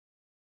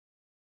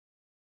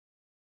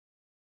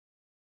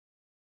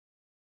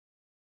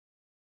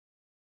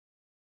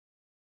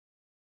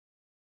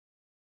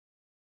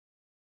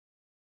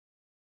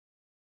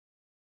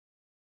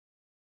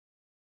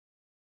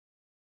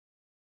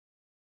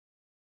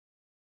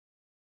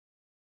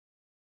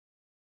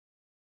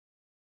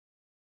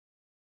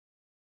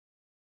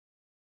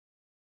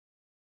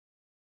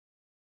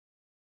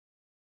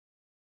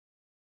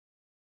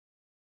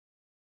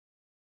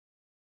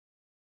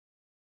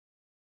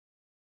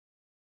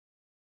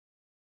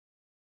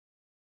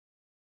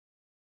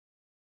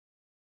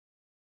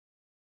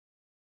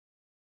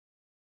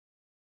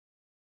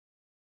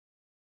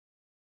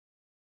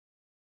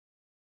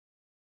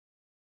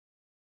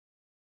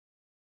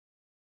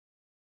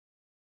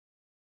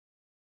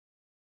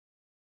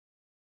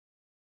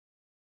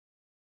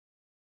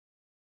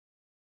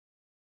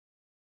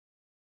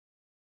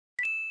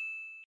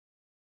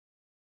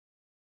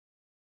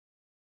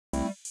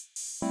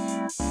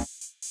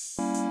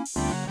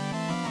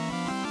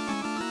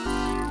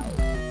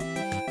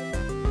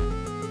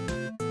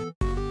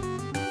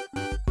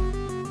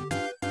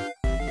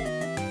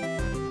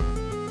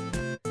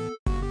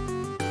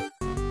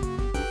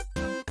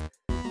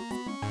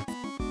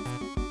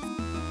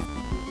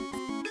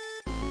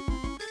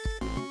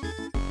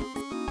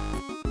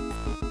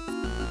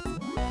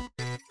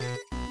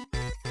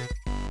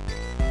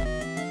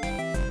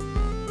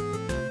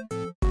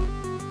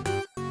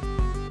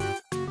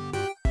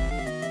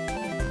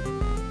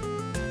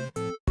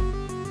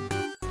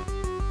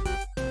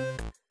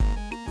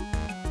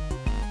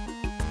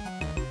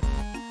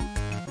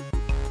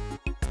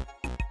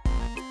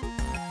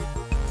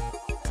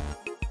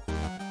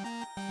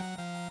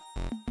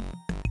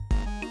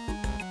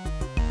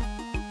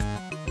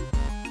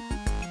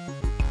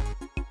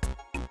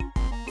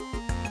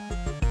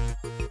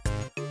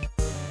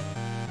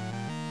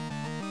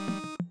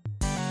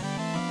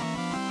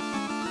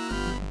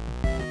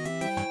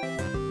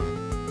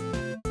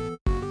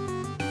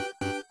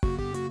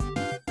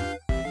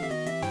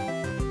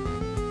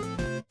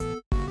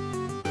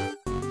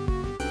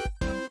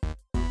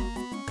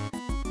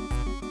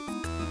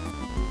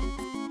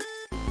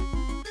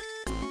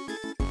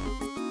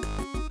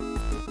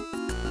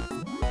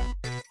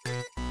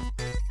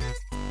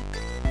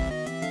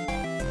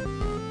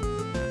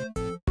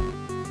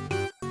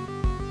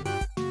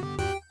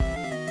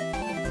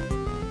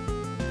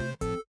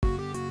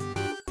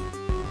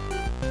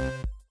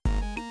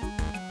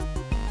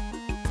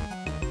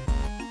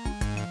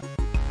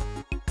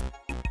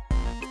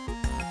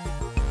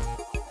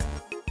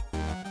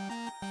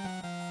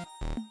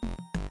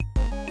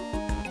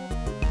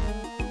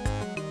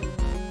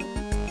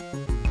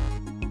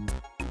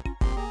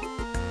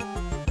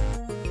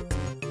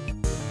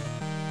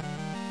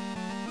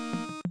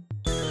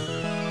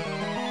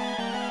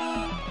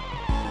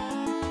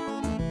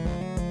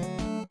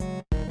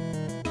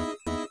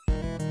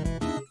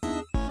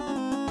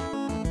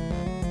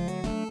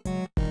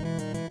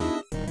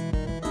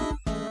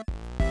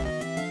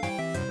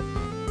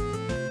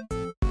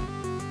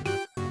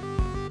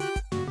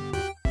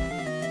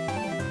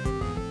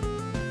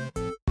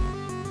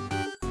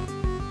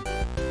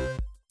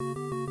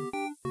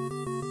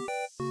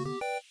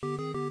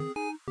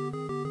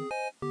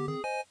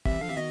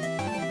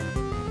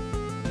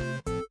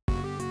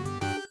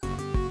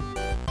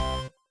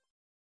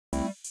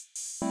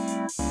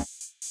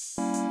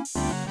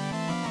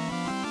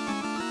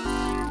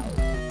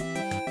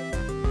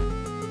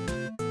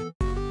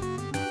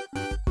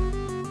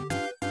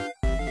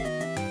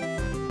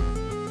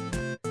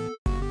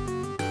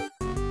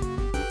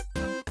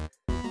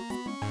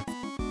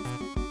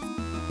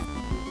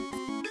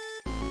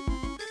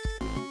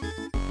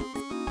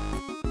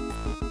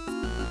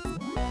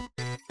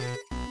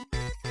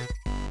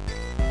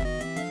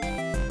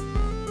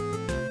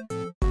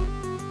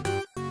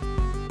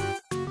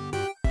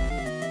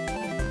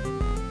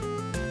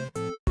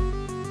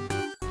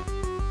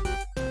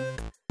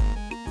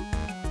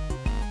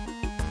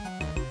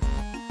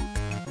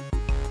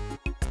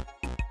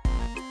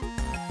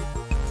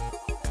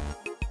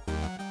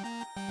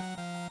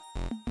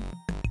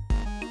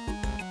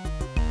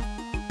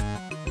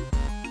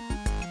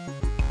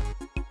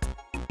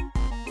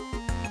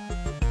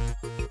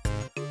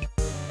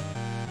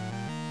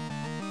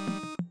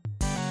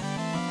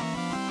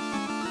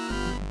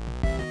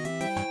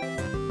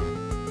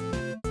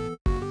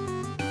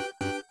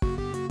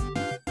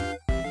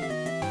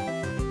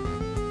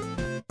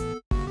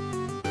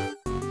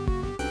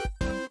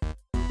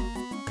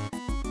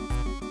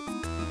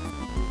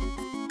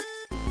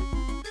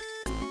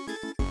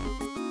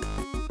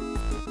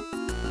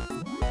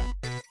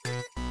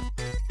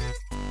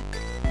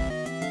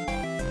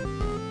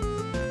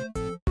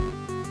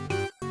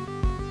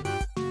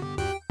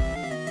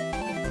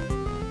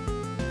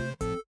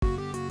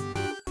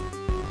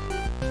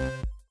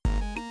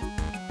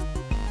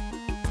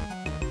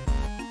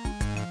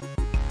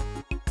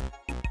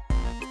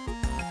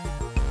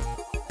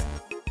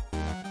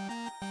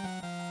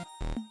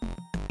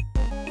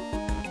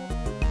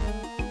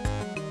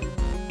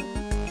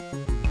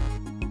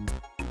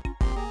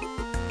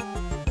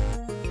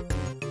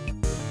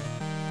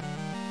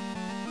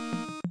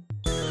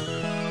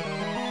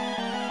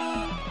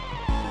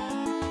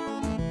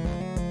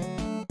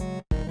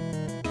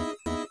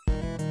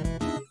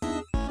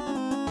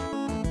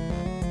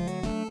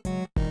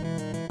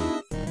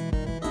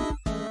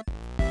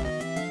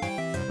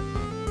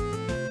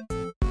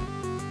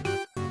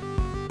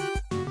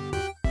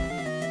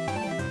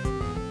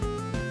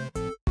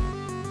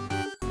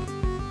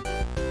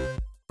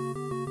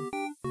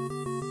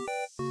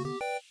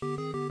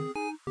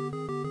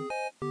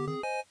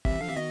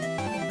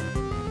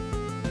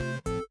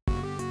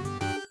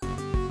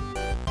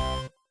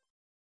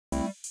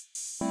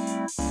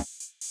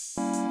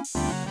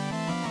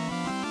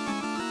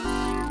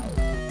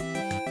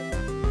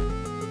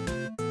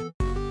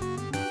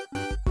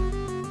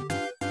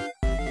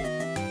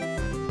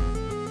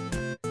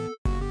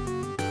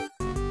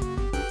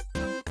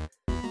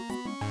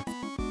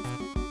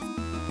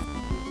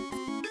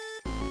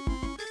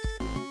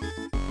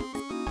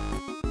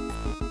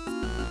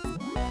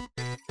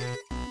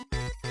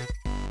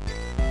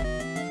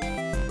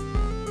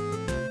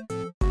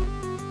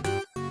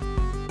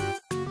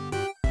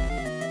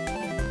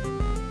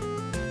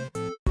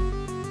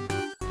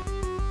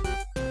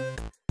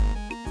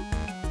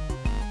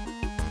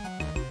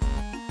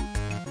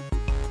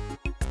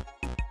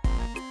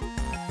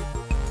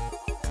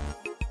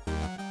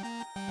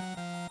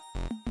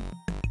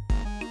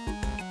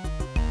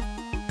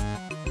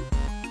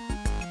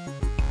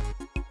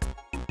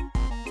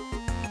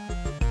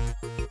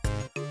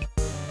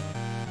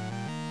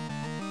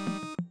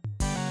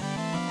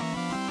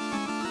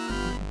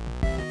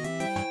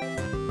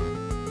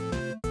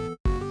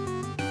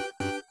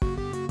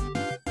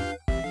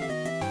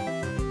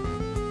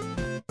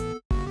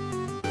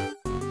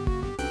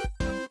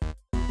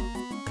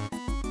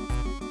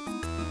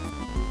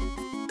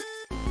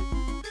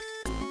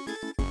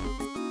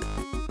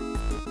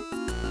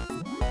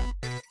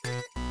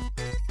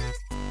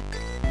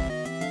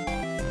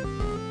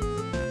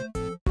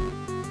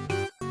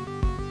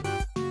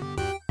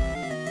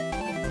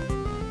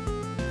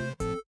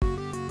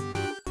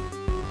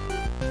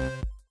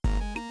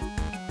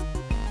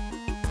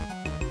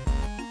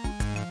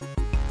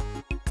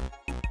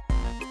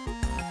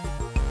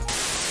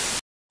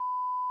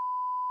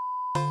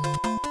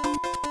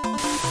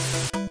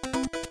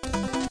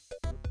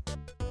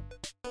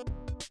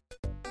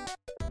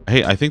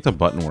Hey, I think the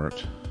button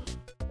worked.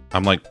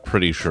 I'm like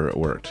pretty sure it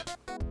worked.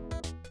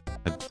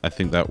 I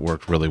think that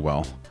worked really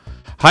well.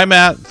 Hi,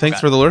 Matt. Thanks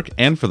for the lurk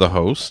and for the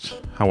host.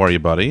 How are you,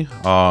 buddy?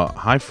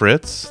 Hi,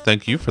 Fritz.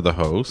 Thank you for the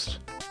host.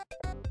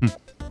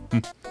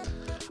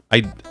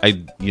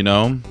 You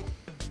know,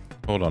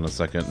 hold on a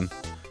second.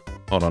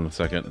 Hold on a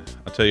second.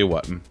 I'll tell you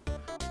what.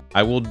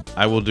 I will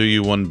do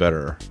you one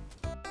better.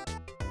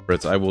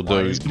 Fritz, I will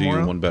do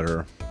you one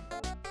better.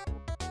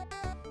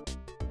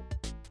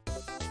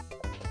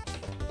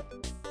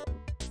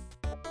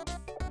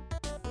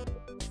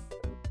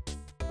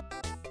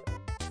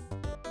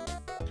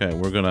 Okay,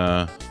 we're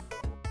gonna...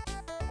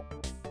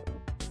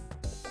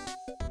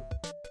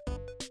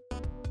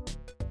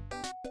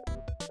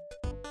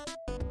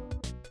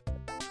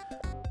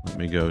 Let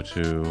me go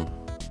to...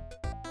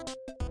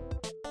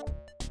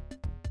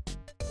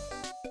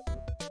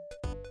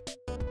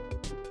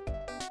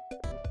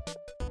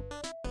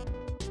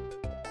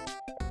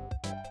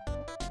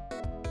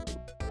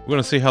 We're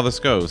gonna see how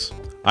this goes.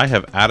 I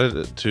have added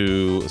it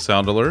to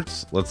sound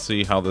alerts. Let's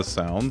see how this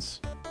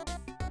sounds.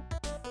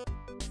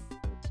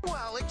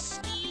 Well,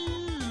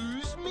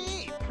 excuse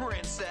me,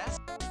 princess.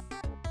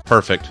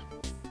 Perfect.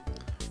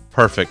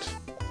 Perfect.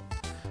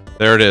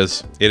 There it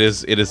is. It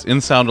is in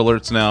sound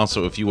alerts now,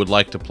 so if you would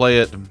like to play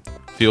it,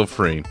 feel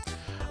free.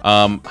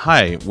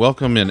 Hi,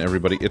 welcome in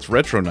everybody. It's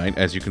Retro Night.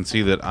 As you can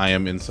see that I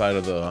am inside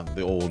of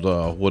the old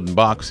wooden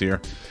box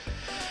here.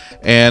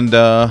 And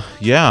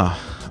yeah,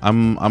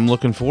 I'm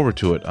looking forward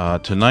to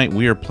it. Tonight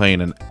we are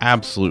playing an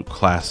absolute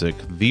classic,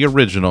 the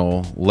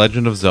original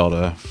Legend of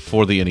Zelda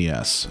for the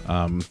NES.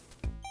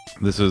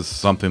 This is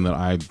something that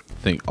I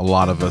think a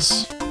lot of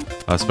us,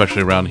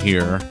 especially around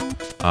here,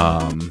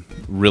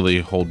 really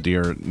hold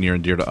near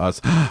and dear to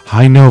us.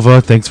 Hi Nova,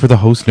 thanks for the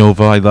host,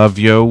 Nova. I love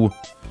you.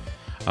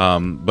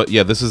 But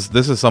yeah, this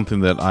is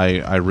something that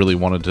I really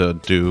wanted to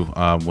do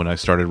when I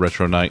started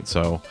Retro Night.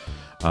 So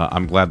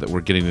I'm glad that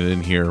we're getting it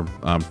in here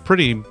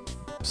pretty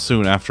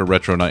soon after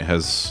Retro Night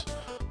has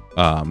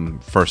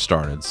first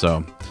started.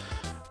 So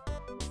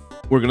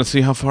we're gonna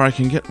see how far I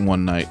can get in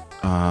one night.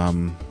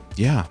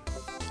 Yeah.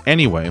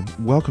 Anyway,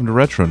 welcome to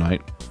Retro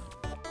Night.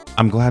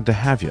 I'm glad to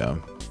have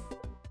you.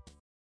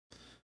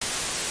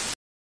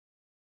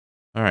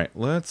 All right,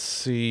 let's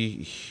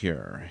see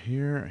here.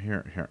 Here.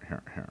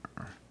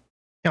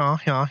 Yeah.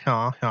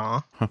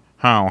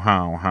 How.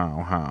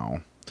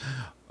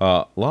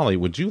 Lolly,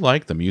 would you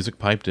like the music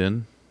piped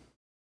in?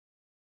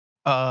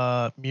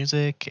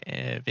 Music,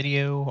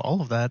 video,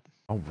 all of that.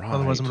 All right.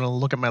 Otherwise, I'm gonna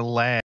look at my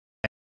lag.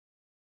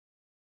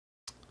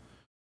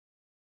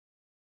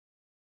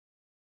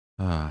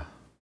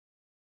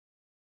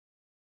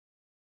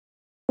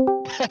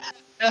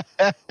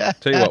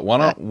 Tell you what,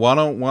 why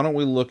don't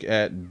we look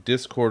at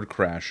Discord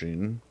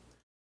crashing,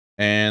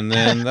 and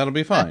then that'll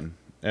be fine.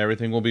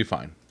 Everything will be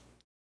fine.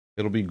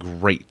 It'll be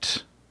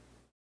great.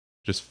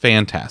 Just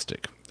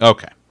fantastic.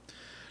 Okay.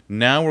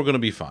 Now we're gonna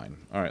be fine.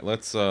 All right,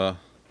 let's start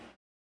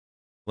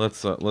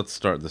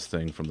this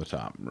thing from the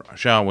top,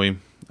 shall we?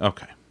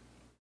 Okay.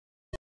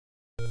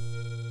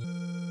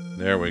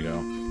 There we go.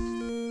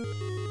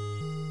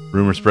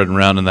 Rumor spreading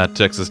around in that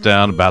Texas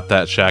town about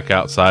that shack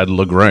outside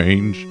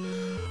LaGrange.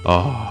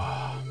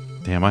 Oh,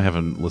 damn, I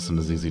haven't listened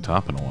to ZZ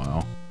Top in a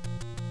while.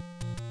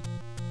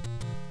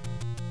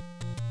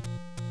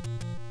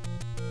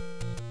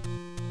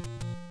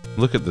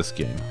 Look at this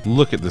game.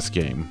 Look at this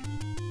game.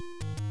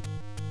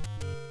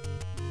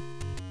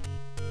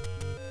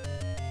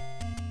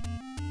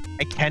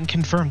 I can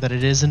confirm that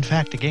it is in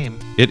fact a game.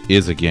 It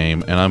is a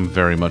game, and I'm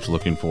very much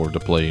looking forward to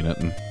playing it.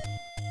 And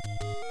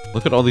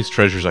look at all these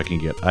treasures I can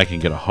get. I can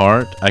get a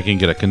heart, I can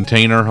get a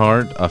container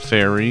heart, a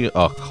fairy,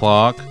 a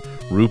clock,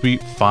 rupee,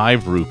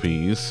 5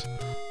 rupees,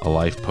 a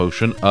life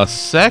potion, a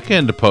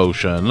second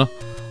potion,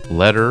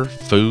 letter,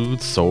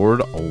 food, sword,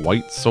 a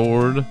white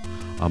sword,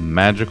 a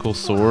magical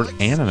sword,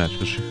 and a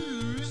magical shield.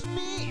 Excuse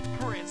me,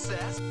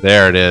 princess.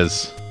 There it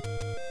is.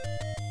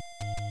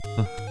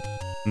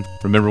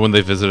 Remember when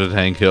they visited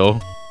Hank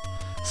Hill?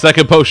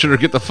 Second potion or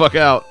get the fuck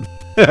out.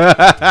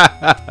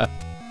 But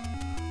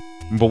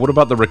what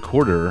about the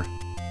recorder?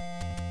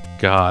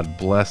 God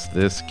bless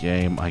this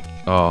game.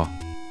 Oh.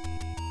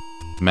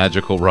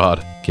 Magical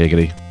rod.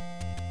 Giggity.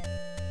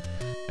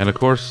 And of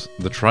course,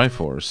 the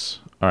Triforce.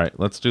 Alright,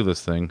 let's do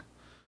this thing.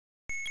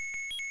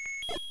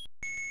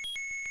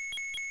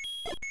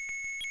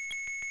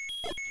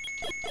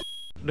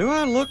 Do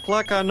I look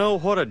like I know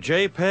what a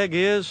JPEG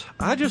is?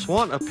 I just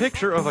want a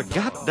picture of a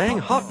goddamn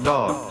hot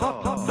dog.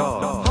 Hot dog.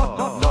 Hot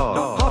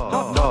dog.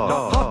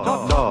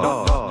 Hot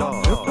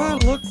dog. If I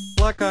look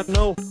like I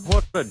know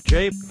what a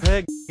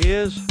JPEG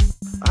is,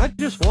 I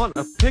just want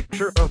a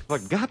picture of a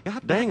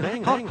goddamn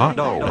hot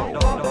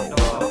dog.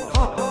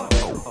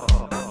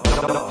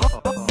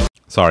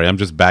 Sorry, I'm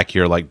just back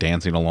here like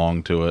dancing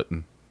along to it,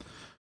 and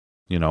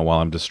you know, while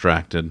I'm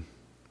distracted.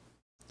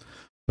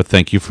 But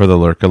thank you for the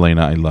lurk,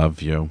 Elena. I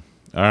love you.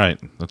 All right,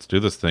 let's do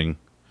this thing.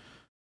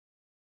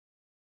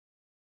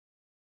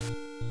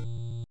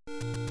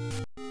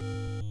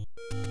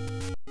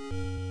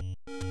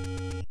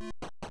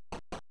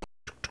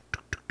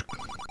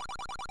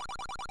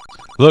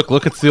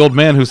 Look, it's the old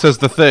man who says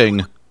the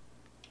thing.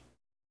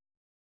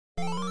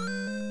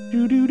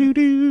 Do do do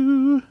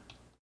do.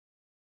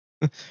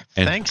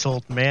 Thanks,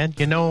 old man.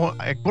 You know,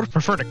 I would have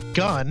preferred a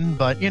gun,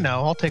 but, you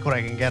know, I'll take what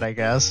I can get, I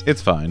guess.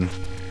 It's fine.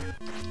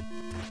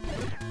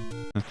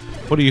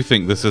 What do you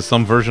think? This is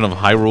some version of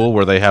Hyrule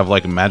where they have,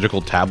 like,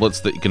 magical tablets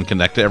that you can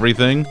connect to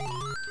everything?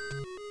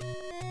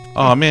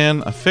 Aw,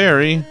 man, a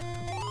fairy.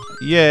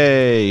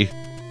 Yay!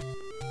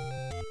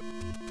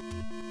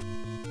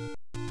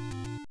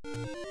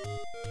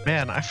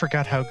 Man, I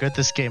forgot how good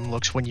this game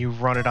looks when you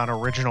run it on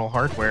original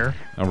hardware.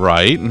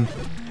 Right?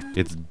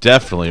 It's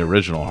definitely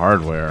original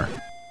hardware.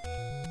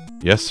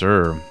 Yes,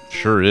 sir.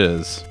 Sure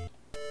is.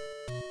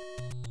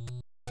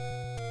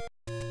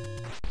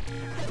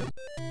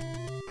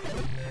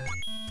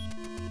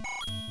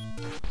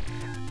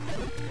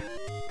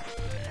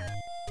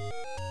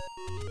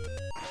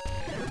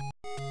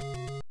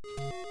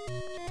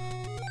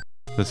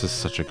 This is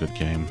such a good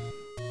game.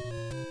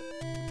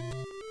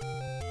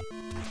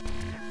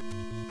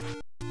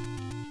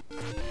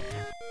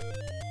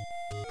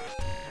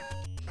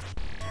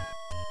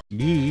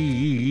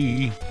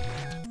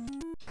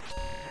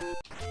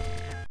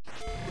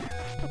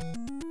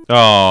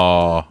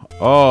 Oh,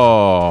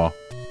 oh.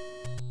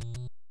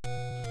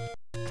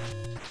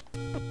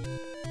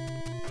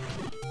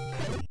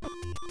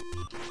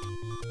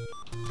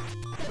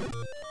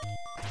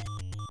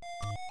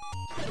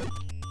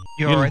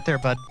 You're all right there,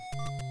 bud.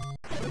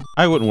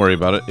 I wouldn't worry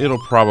about it. It'll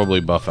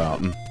probably buff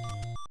out.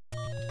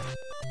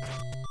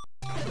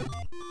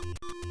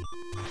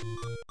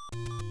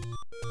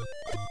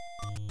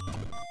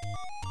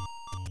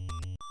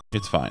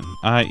 It's fine.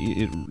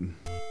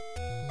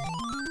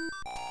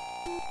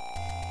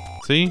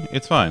 See?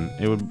 It's fine.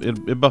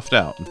 It buffed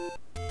out.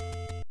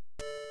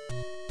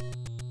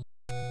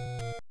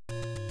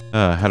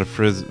 Had a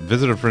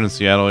visited a friend in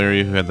Seattle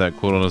area who had that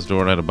quote on his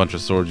door and had a bunch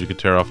of swords you could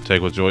tear off and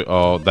take with joy.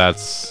 Oh,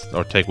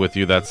 or take with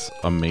you. That's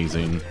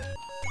amazing.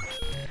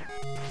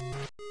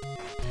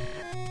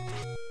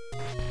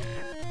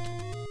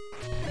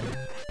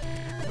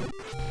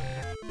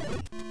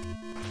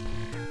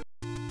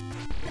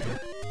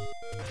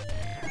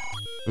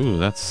 Ooh,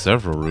 that's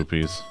several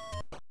rupees.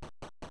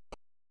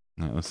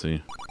 Let's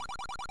see.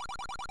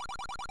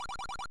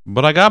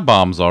 But I got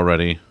bombs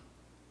already.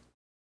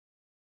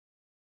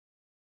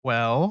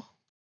 Well,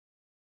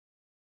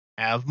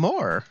 have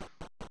more.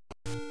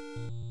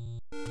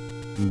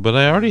 But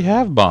I already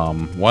have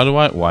bomb. Why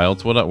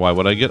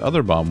would I get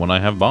other bomb when I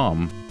have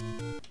bomb?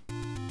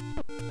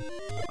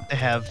 They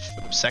have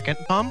second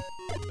bomb?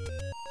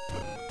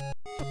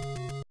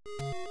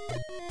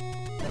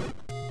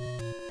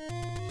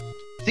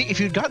 See, if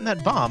you'd gotten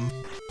that bomb,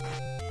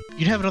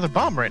 you'd have another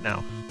bomb right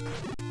now.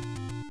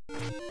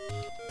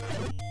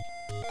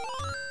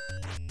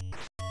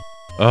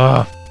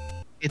 Ugh.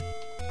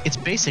 It's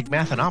basic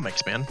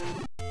mathenomics, man.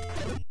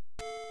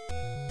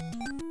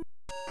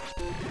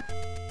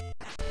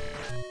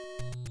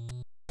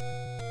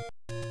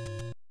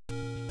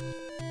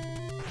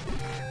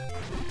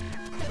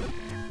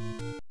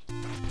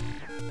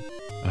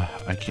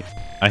 I can't.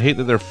 I hate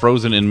that they're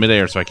frozen in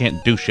midair, so I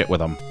can't do shit with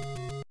them.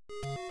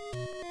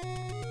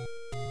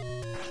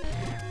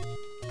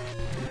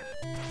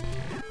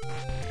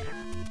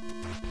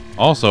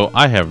 Also,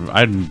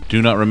 I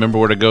do not remember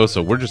where to go,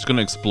 so we're just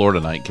gonna explore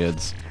tonight,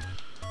 kids.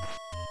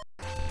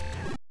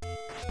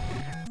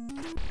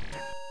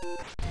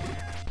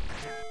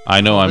 I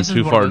know I'm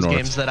too far north. This is one of those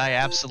games that I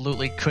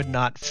absolutely could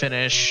not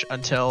finish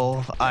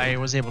until I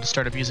was able to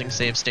start abusing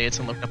save states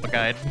and looked up a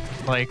guide.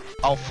 Like,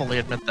 I'll fully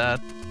admit that.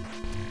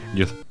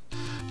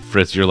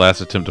 Fritz, your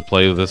last attempt to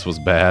play this was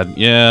bad.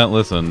 Yeah,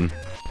 listen.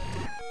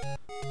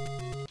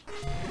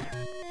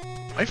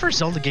 My first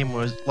Zelda game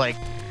was, like...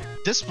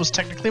 This was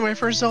technically my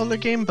first Zelda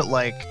game, but,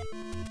 like...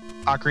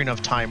 Ocarina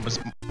of Time was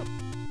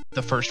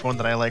the first one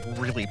that I, like,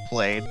 really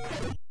played.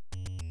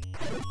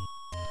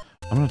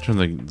 I'm gonna turn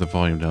the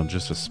volume down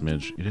just a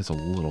smidge. It is a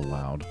little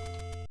loud.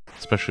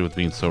 Especially with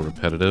being so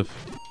repetitive.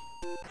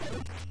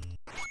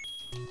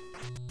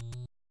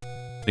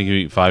 Think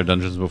you beat 5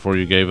 dungeons before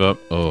you gave up?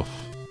 Oh.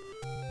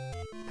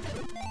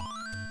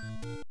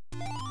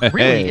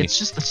 Really, it's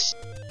just the...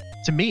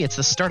 To me, it's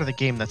the start of the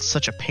game that's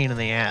such a pain in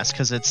the ass,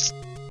 because it's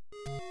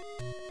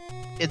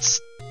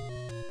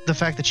the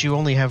fact that you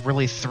only have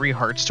really 3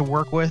 hearts to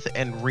work with,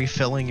 and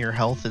refilling your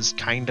health is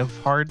kind of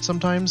hard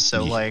sometimes,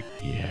 so, like...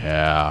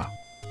 Yeah.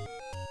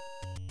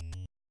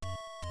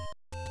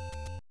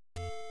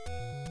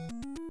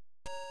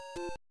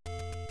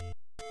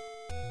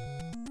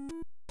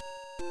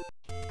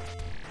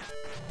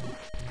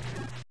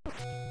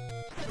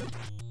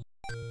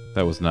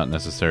 That was not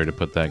necessary to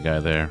put that guy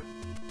there.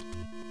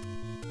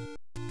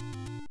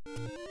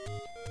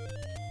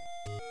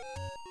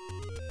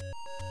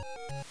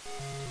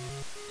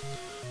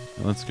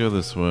 Let's go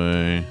this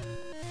way.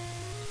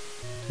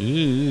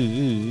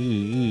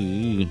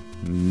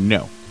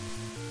 No.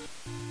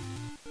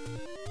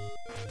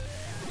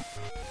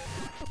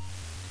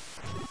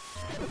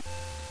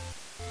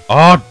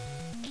 Oh,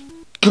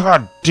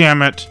 God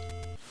damn it.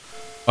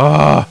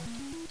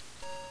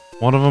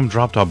 One of them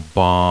dropped a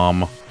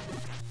bomb.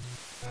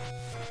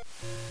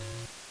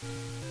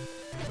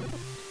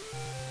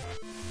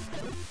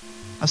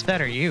 How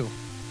sad are you?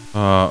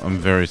 I'm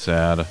very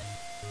sad.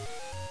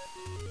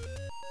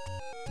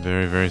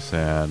 Very, very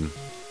sad.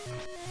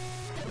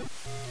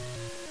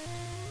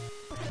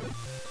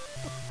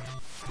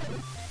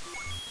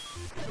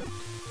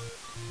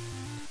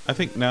 I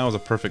think now is a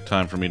perfect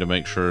time for me to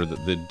make sure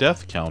that the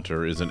death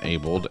counter is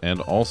enabled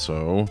and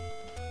also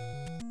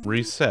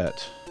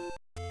reset.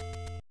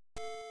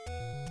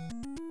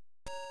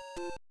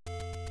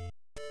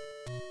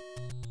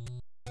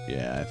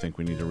 Yeah, I think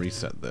we need to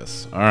reset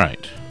this.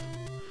 Alright.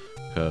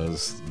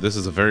 Because this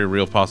is a very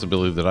real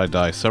possibility that I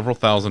die several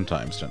thousand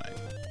times tonight.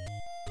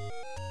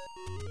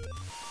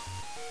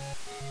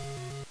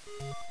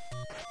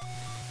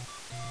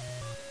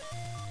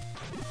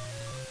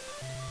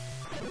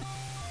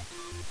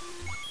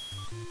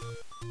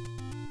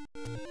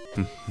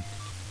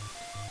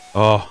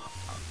 Oh,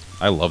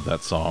 I love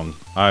that song.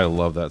 I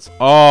love that.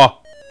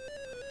 Oh,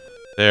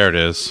 there it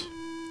is.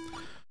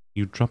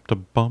 You dropped a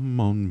bomb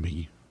on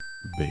me,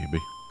 baby.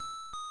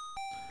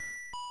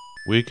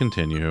 We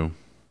continue.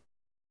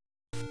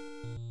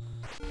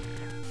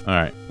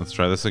 Alright, let's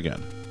try this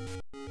again.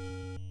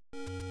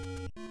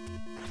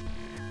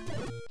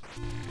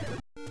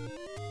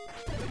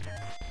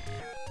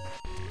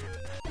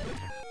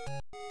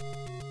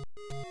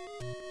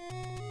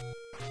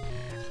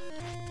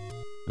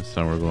 This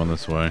time we're going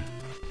this way.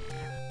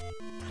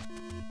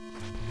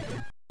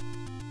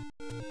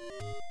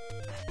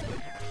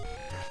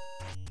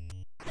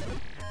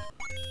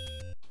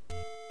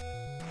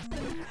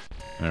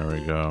 There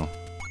we go.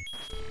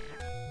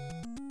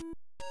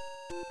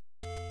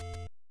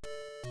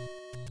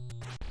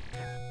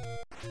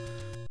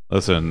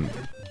 Listen,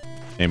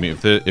 Amy,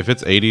 if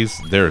it's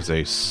 80s, there's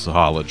a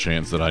solid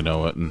chance that I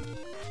know it. And...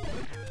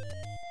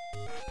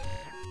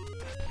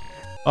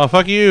 oh,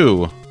 fuck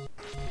you!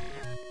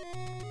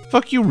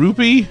 Fuck you,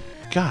 Rupee!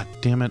 God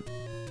damn it.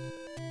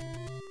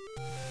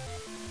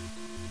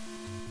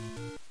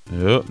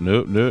 Nope,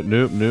 nope, nope,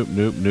 nope, nope,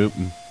 nope, nope.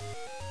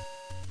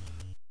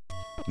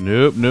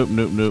 Nope, nope,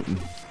 nope, nope.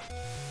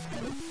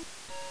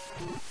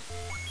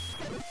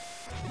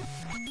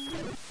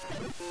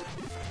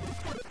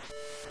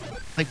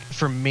 Like,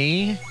 for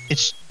me,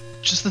 it's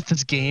just that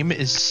this game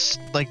is,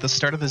 like, the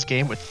start of this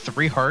game with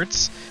 3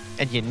 hearts,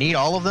 and you need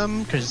all of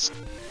them, because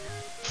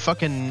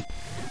fucking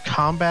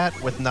combat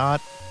with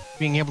not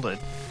being able to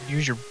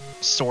use your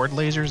sword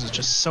lasers is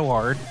just so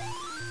hard.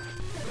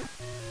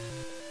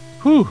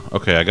 Whew.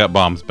 Okay, I got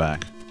bombs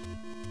back.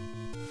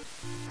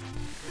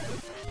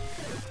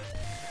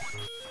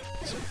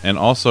 And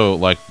also,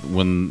 like,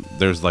 when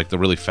there's, like, the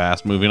really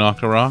fast moving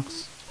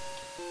Octoroks.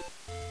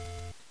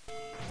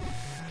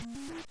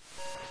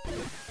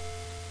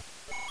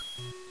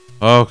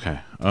 Okay,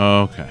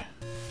 okay.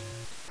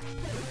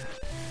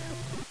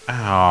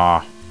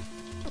 Ah.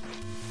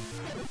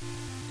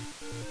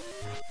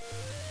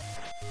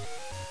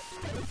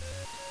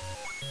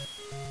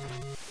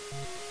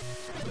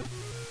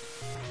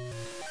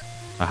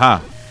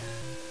 Aha.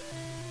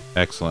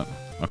 Excellent.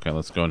 Okay,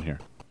 let's go in here.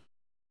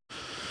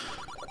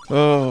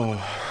 Oh.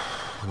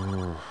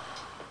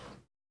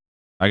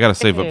 I gotta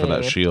save up for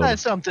that shield. Try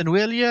something,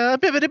 will ya?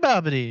 Bibbidi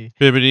bobbidi.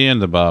 Bibbidi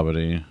and the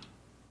bobbidi.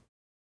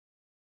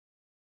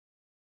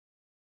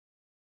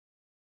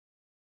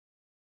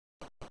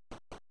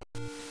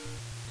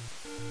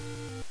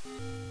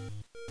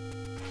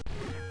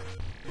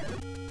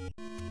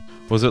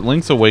 Was it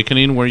Link's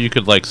Awakening where you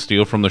could, like,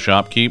 steal from the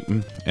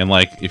shopkeep? And,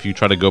 like, if you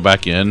try to go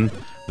back in,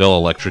 they'll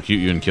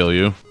electrocute you and kill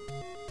you?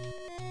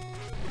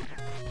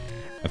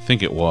 I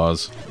think it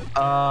was.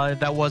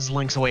 That was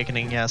Link's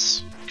Awakening,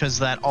 yes. Because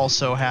that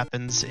also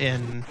happens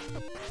in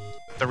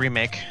the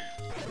remake.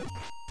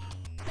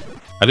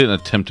 I didn't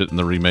attempt it in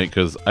the remake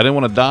because I didn't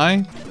want to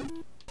die.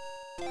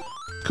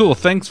 Cool,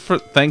 thanks for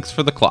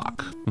the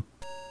clock.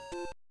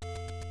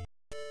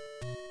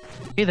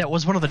 Hey, that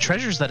was one of the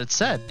treasures that it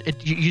said.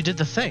 You did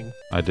the thing.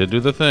 I did do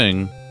the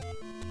thing.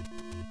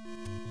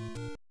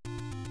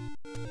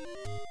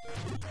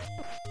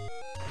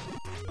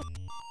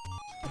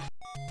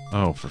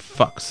 Oh, for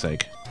fuck's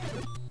sake.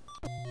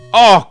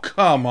 Oh,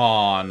 come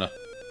on!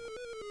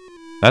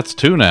 That's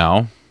 2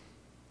 now.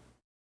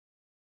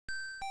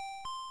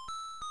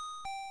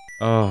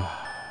 Oh.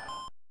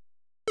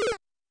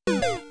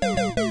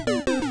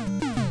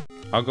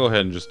 I'll go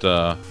ahead and just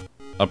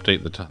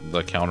update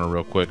the counter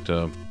real quick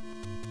to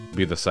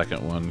be the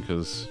second one,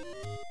 because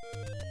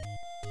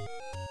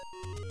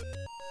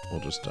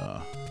we'll just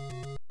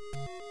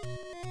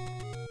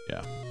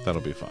yeah,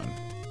 that'll be fine.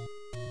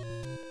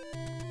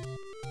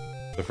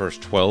 The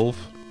first 12.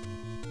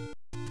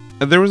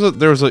 And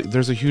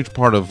there's a huge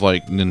part of,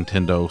 like,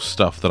 Nintendo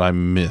stuff that I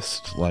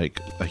missed, like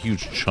a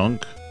huge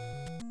chunk.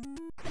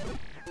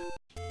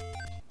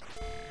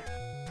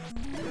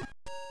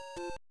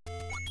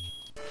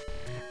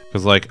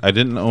 Because, like, I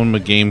didn't own my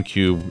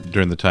GameCube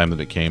during the time that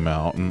it came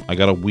out, and I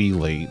got a Wii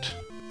late.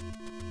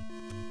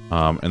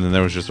 And then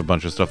there was just a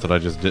bunch of stuff that I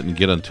just didn't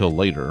get until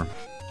later.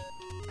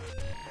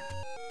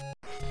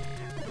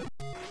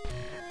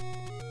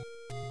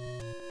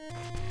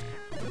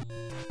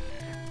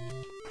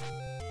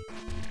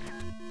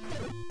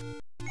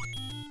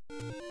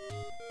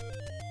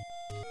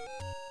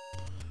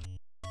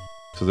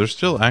 So there's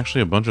still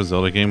actually a bunch of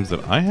Zelda games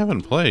that I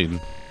haven't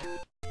played.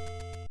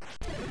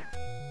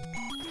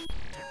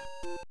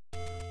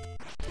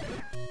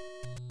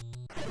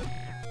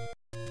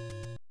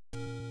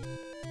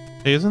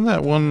 Hey, isn't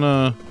that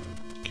one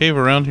cave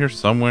around here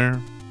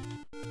somewhere?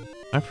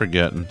 I'm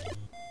forgetting.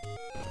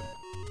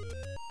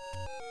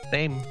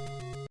 Same.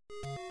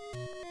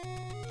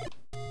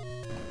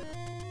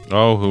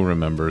 Oh, who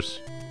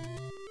remembers?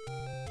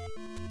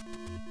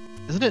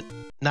 Isn't it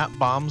not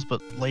bombs,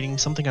 but lighting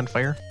something on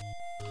fire?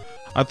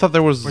 I thought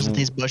there was... Or is it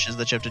these bushes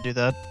that you have to do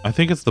that? I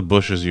think it's the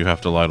bushes you have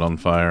to light on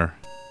fire.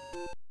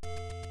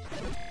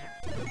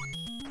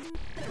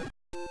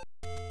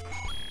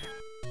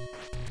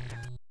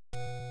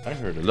 I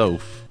heard a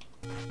loaf.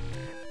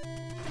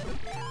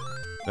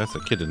 That's a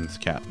kitten's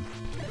cat.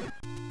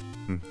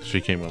 She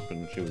came up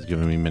and she was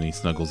giving me many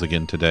snuggles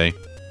again today.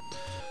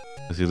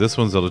 Let's see, this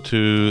one's Zelda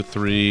 2,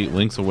 3,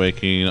 Link's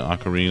Awakening,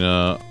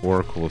 Ocarina,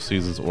 Oracle of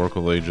Seasons,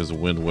 Oracle of Ages,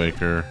 Wind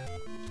Waker,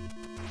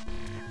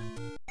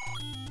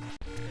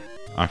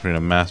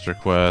 Ocarina Master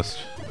Quest.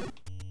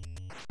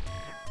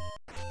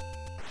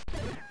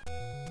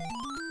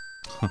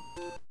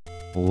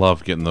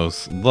 Love getting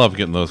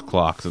those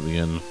clocks at the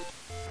end.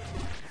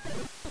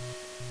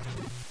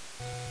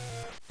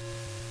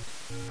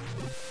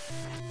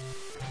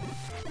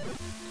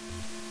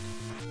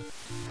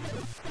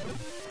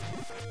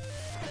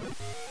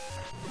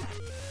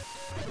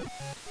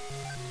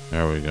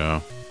 There we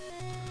go.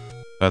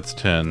 That's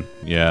 10.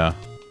 Yeah.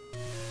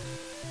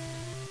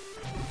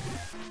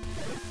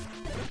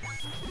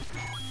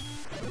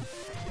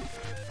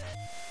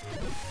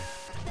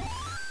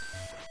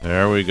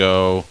 There we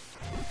go.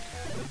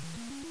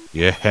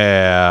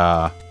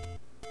 Yeah.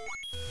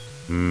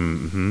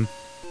 Mm-hmm.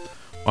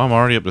 Well, I'm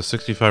already up to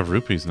 65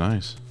 rupees.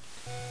 Nice.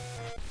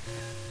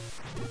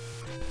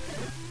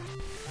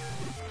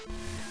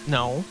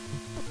 No.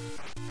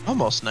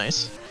 Almost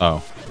nice.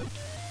 Oh.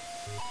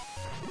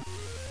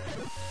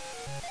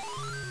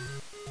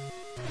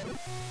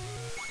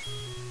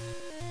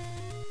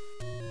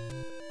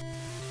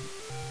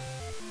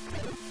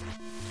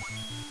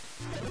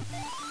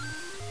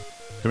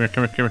 Come here,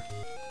 come here, come here.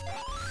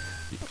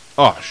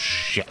 Oh,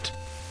 shit.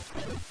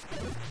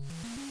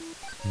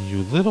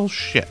 You little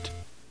shit.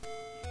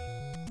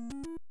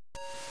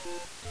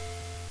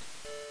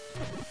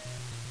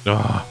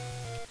 Ugh.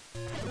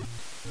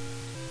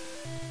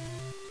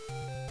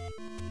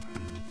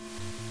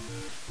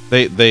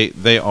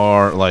 They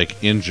are like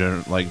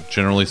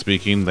generally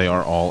speaking, they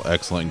are all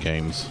excellent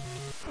games.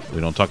 We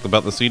don't talk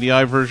about the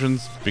CDI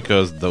versions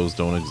because those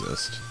don't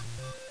exist.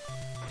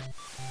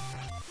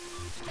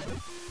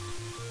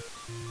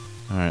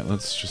 Alright,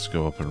 let's just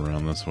go up and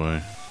around this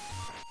way.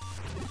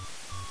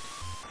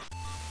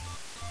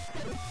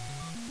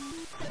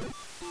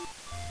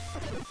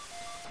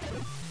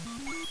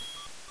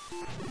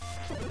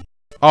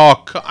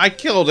 Oh, I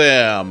killed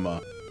him!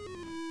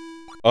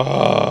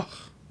 Ugh.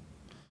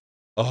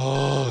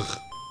 Ugh.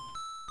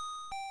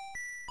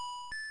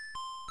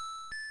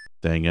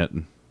 Dang it.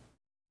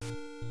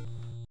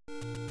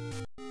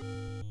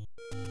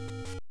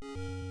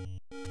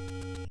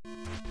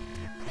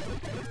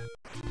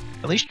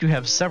 At least you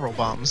have several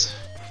bombs.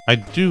 I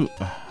do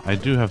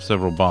have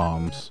several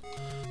bombs.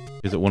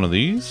 Is it one of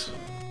these?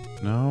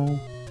 No.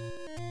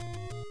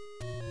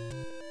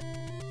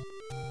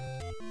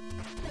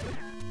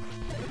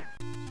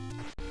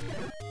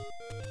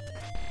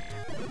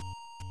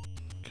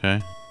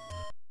 Okay.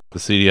 The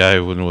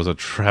CDI one was a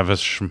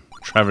Travis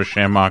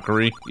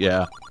mockery.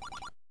 Yeah.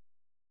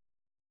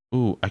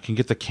 Ooh, I can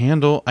get the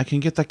candle. I can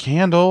get the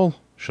candle.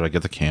 Should I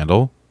get the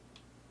candle?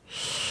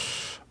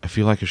 I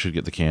feel like I should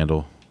get the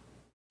candle.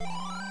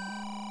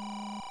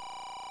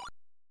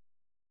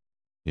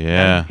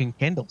 Yeah. Now you can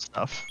candle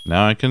stuff.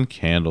 Now I can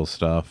candle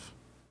stuff.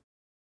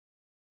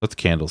 Let's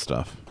candle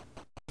stuff.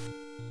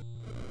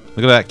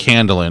 Look at that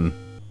candling.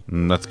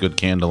 That's good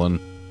candling.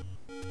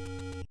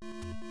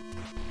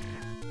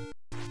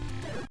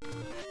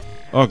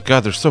 Oh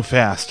god, they're so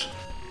fast.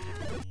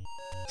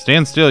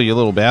 Stand still, you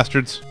little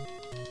bastards.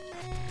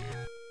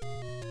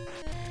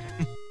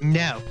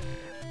 No.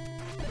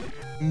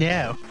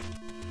 No.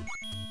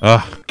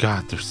 Oh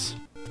god, there's...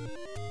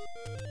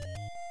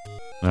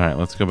 Alright,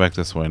 let's go back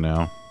this way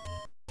now.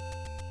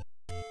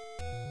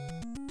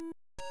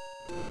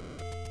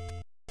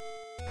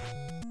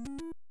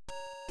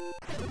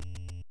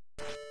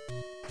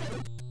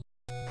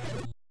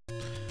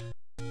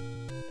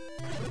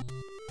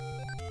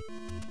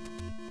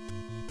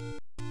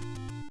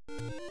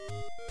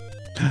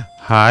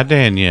 Hi,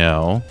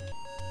 Danielle.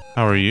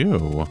 How are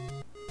you?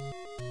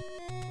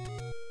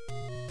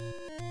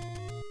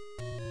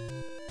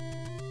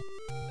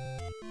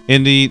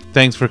 Indy,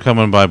 thanks for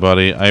coming by,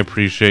 buddy. I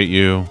appreciate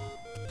you.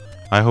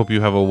 I hope you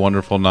have a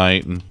wonderful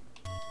night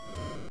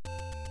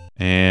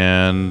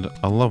and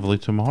a lovely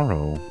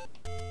tomorrow.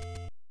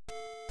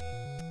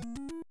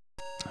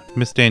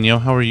 Miss Danielle,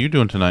 how are you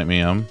doing tonight,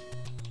 ma'am?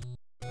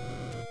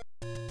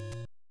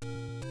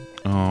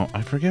 Oh,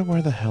 I forget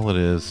where the hell it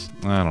is.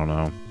 I don't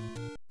know.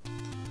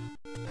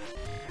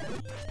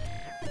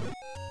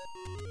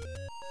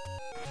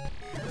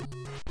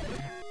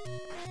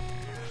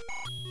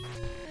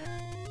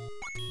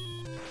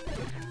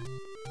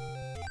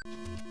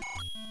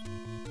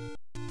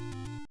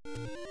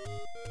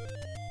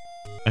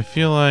 I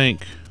feel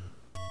like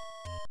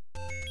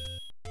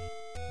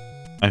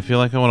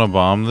I want to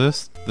bomb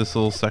this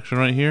little section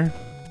right here,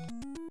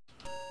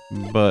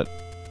 but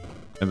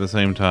at the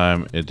same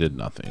time it did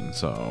nothing.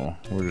 So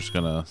we're just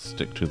gonna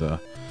stick to the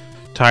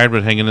tired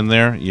but hanging in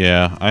there.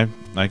 Yeah,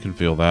 I can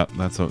feel that.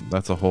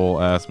 That's a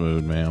whole ass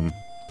mood, ma'am.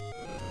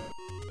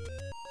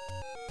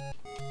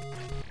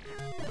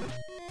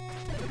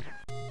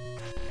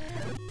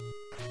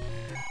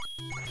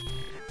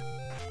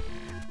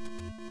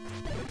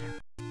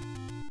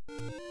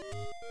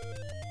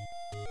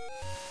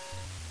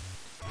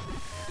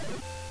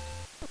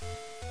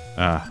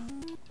 Ah.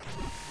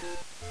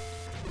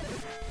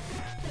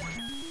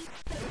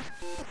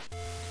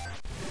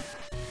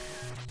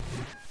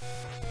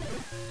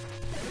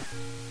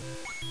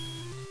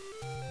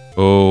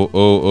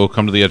 Oh,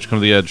 come to the edge, come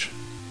to the edge.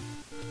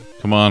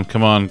 Come on,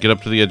 get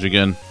up to the edge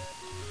again.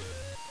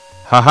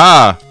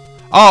 Haha!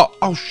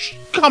 Oh,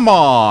 come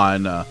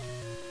on!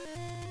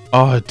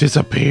 Oh, it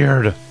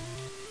disappeared.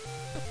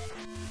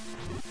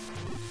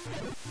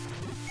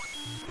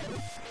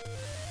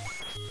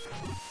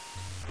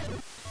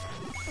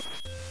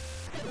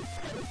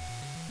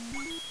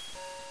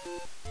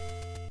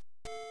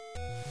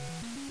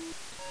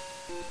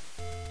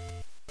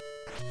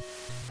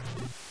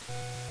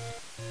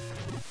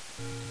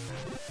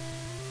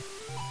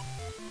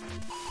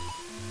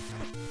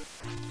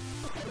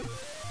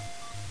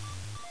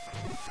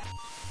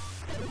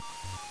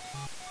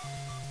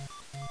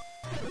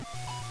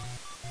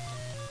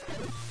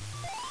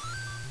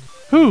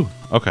 Whew.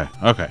 Okay.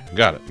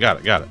 Got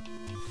it.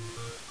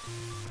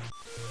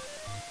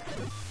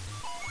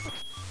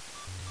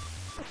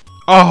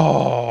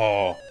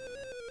 Oh!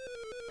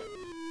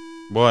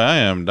 Boy, I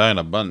am dying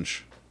a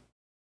bunch.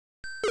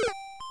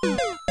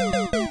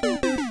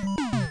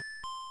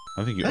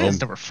 I think you That is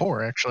number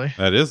 4, actually.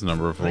 That is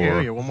number 4. I think I owe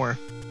you one more.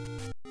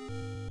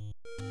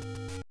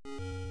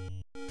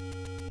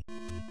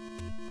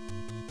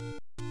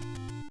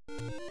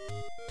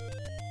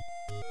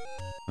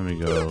 Let me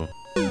go.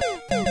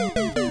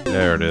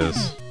 There it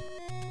is.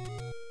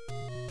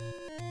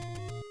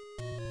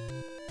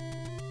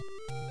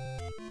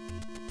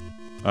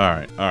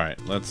 Alright,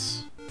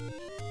 let's...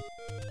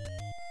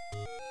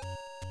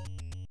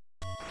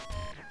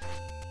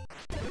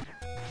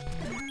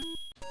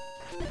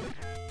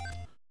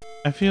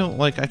 I feel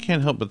like I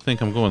can't help but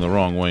think I'm going the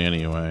wrong way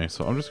anyway,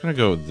 so I'm just gonna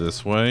go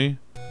this way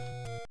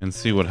and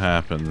see what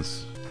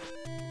happens.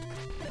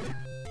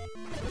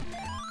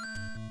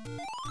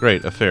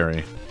 Great, a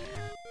fairy.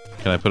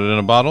 Can I put it in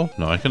a bottle?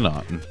 No, I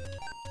cannot.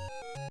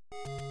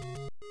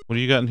 What do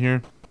you got in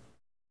here?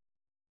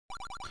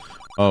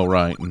 Oh,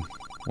 right.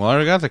 Well, I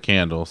already got the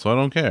candle, so I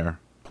don't care.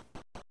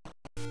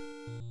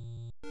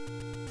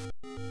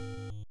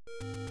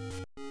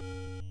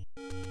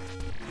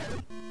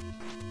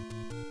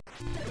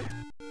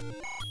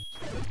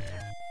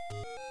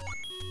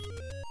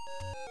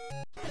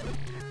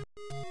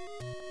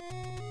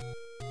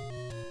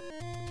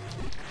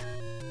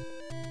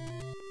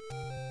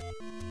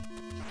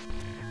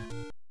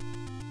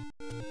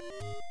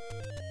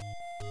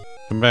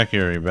 Come back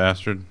here, you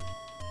bastard.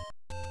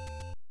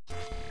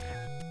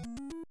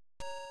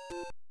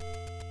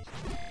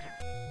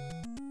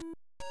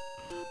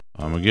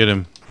 I'm gonna get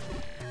him.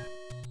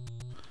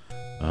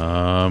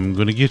 I'm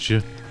gonna get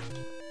you.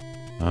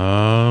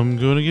 I'm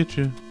gonna get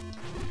you.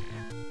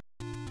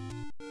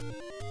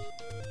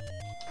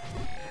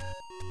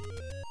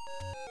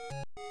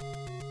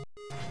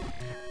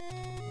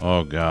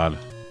 Oh, God.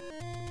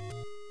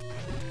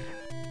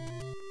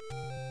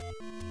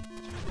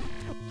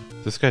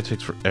 This guy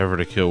takes forever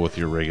to kill with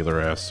your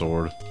regular ass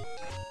sword.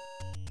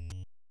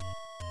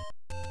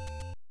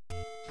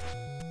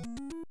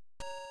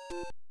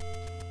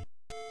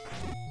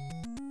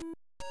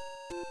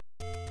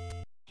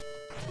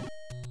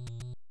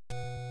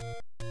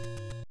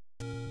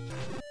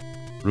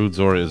 Rude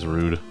Zora is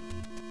rude.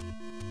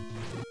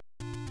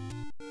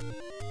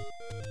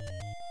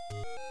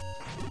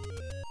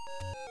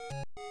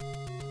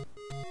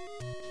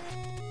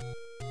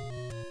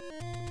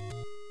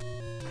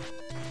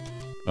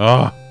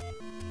 Ah.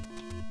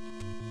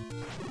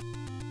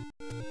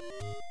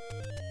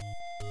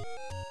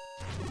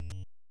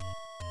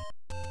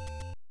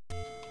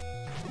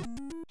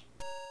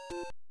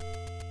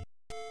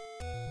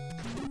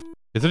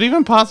 Is it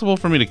even possible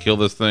for me to kill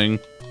this thing?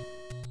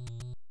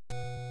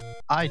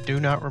 I do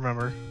not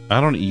remember. I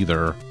don't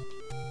either.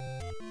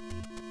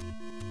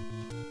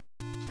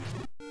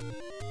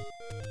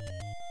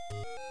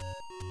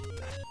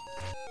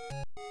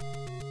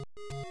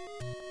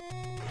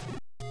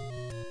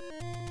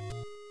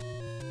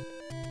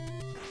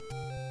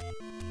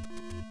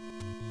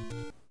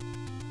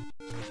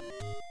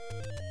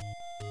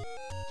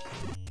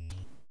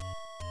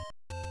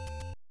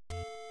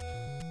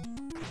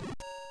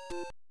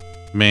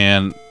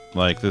 Man,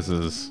 like this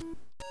is...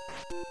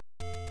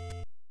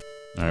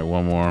 Alright,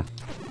 one more.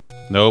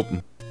 Nope.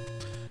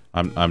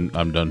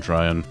 I'm done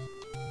trying.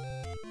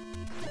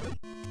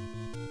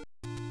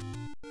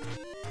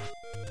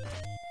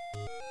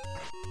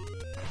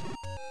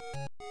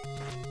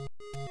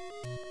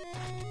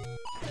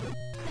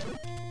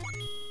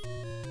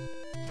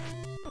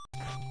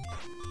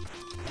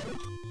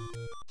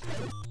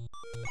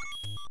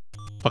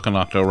 Fucking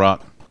Octo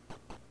Rock.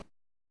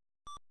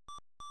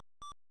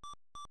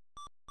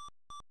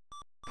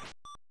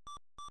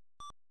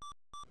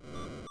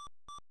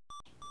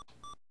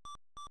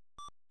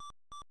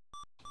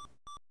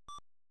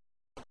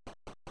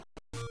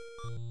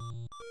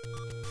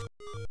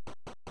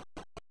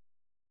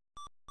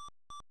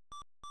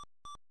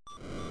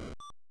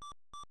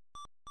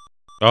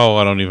 Oh,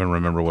 I don't even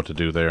remember what to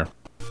do there.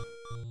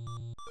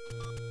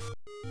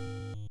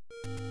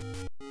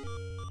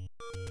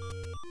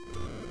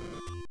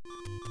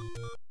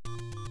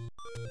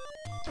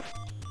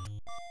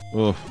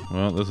 Oh,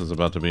 well, this is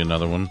about to be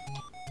another one.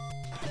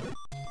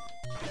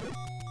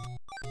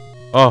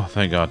 Oh,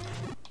 thank God.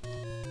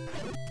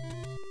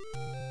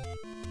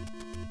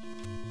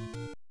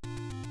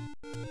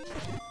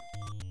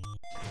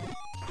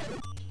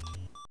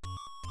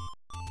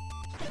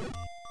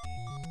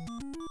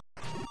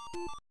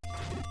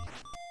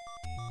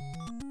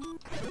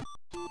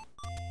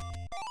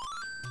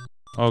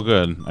 Oh,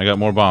 good. I got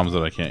more bombs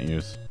that I can't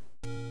use.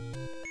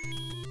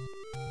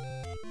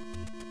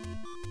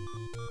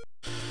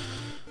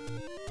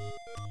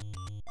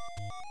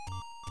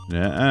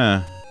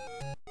 Yeah.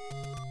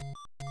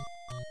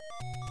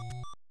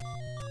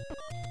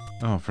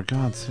 Oh, for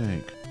God's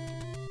sake.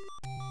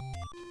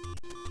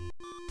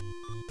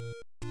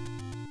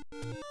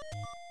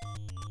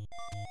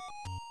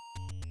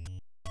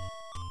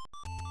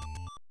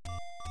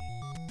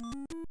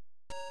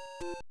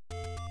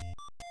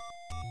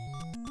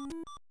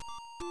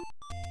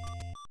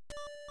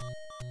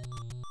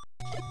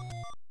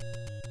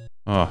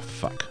 Oh,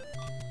 fuck.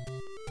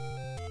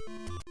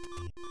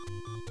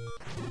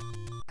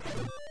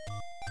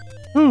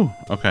 Whew.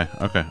 Okay,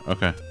 okay,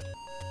 okay.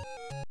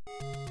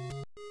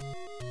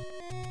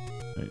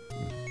 Wait.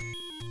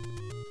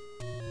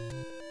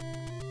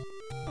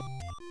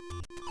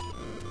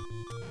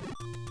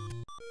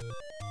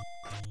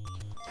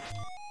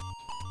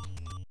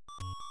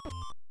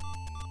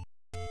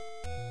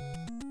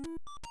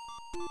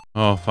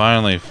 Oh,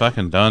 finally,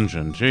 fucking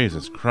dungeon.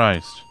 Jesus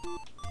Christ.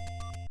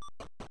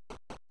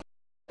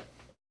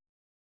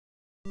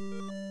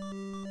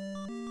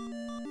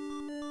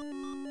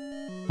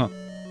 Huh.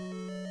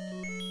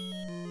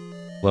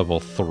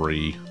 Level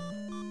 3.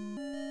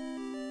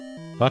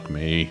 Fuck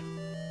me.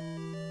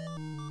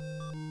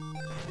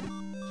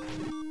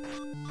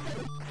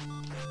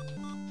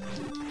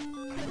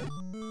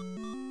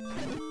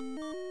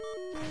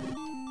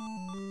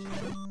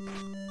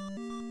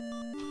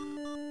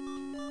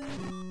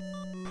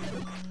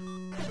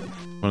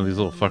 One of these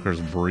little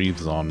fuckers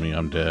breathes on me,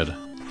 I'm dead.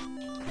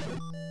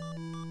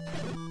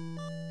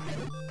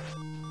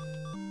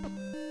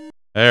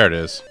 There it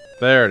is.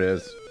 There it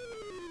is.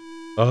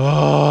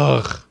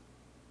 Ugh.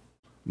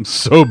 I'm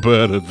so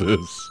bad at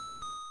this.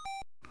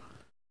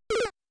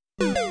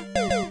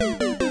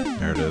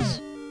 There it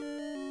is.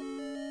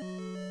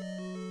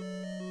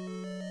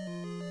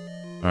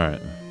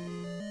 Alright.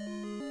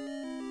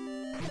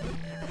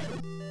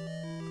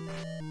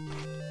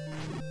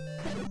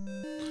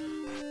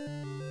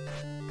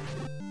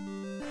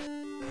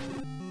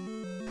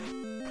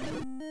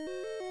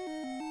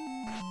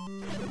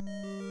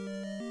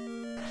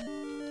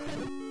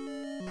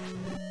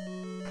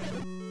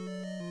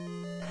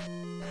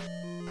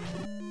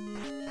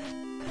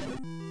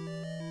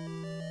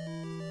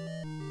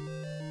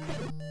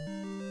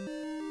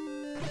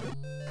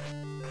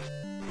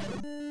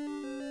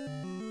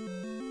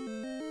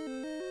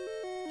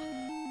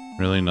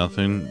 Really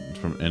nothing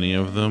from any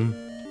of them?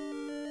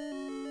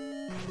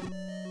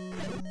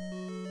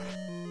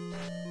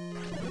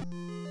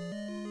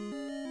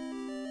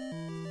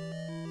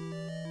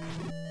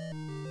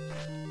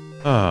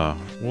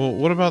 Well,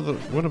 what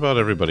about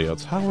everybody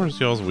else? How was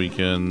y'all's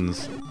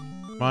weekends?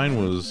 Mine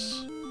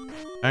was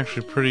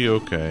actually pretty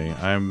okay.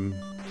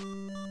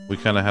 We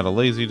kind of had a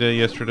lazy day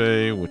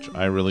yesterday, which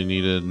I really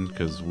needed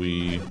because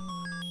we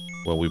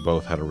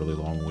both had a really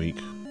long week.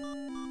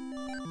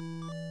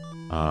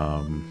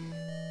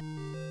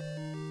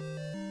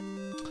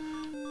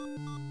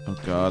 Oh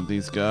God,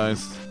 these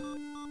guys.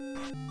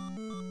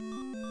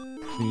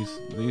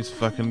 These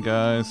fucking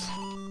guys.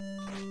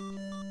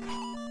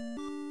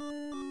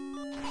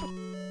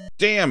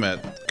 Damn it!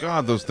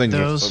 God, those things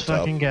are so tough. Those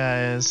fucking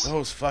guys.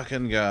 Those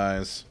fucking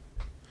guys.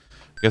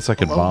 Guess I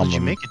could What bomb level did you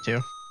them. make it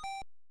to?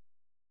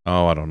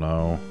 Oh, I don't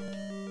know.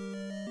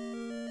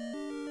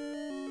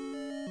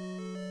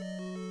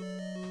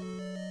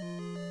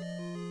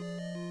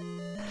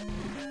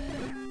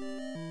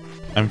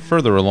 I'm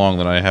further along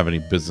than I have any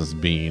business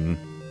being.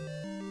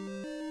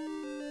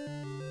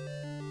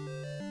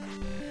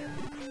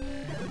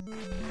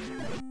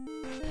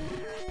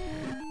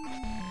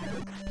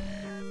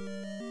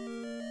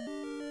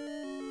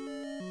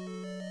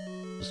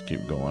 Just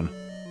keep going.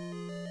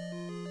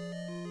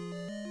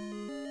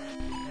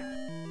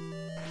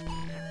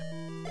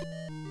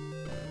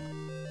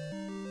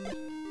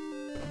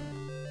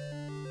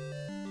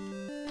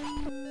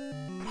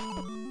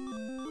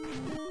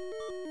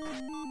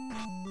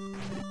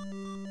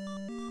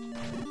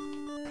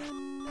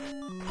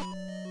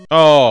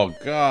 Oh,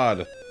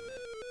 God.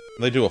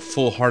 They do a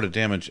full heart of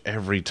damage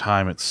every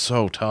time. It's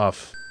so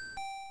tough.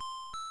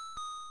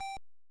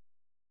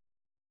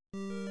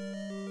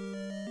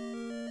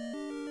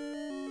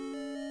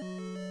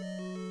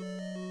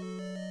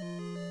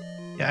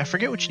 Yeah, I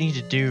forget what you need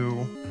to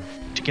do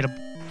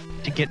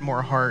to get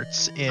more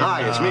hearts in.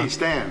 Hi, it's me,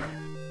 Stan.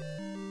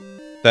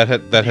 That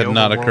had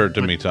not overworld, occurred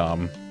to but- me,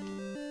 Tom.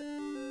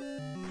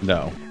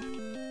 No.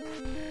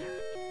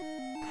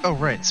 Oh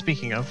right.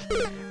 Speaking of,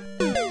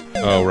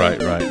 Oh, right.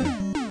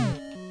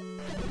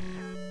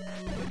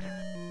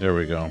 There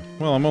we go.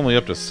 Well, I'm only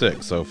up to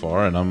 6 so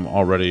far, and I'm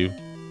already,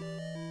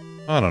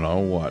 I don't know,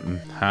 what,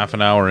 half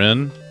an hour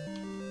in?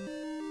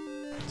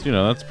 So, you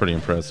know, that's pretty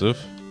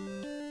impressive.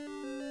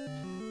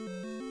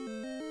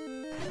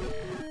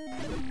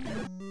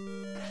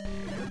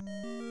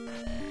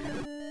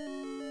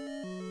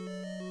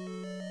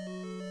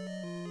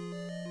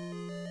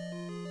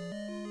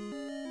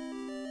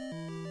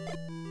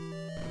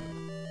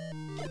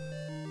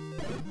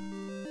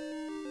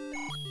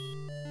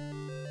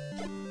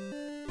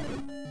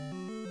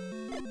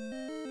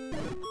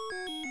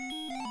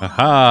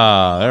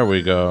 Aha! There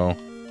we go.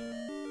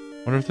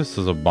 Wonder if this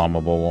is a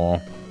bombable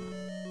wall.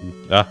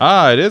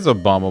 Aha! It is a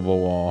bombable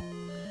wall.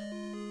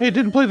 Hey, it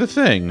didn't play the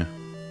thing.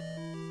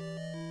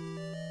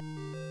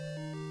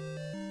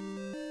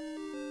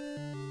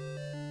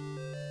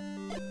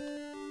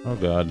 Oh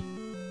god.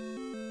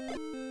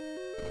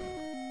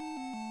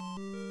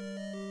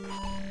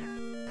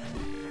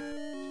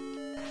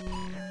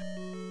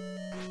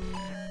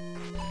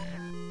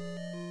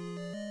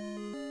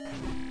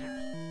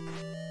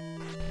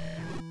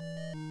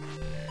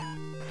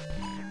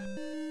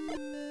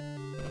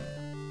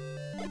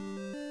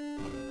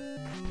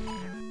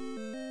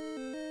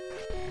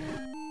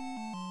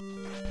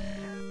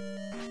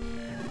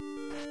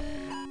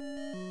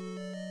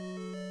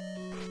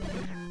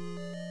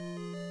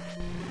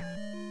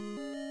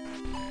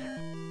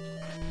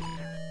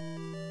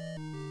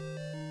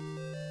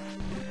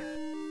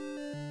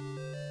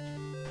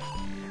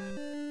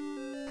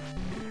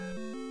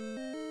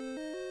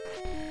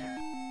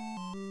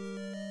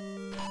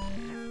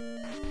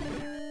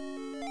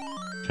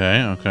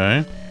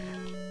 Okay.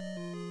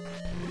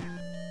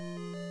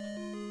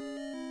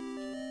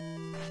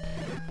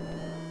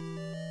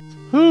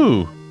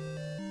 Whew.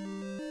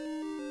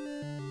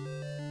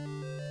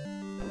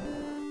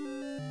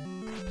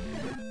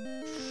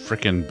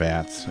 Frickin'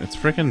 bats. It's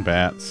frickin'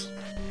 bats.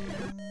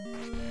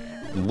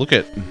 Look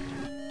at...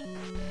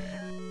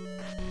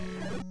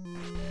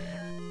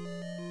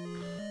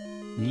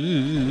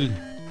 Ugh.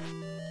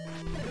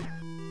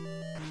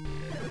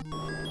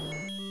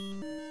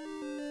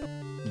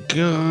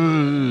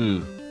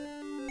 Gah.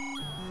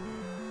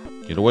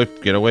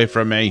 Get away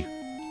from me.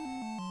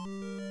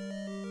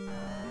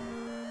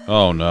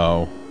 Oh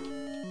no.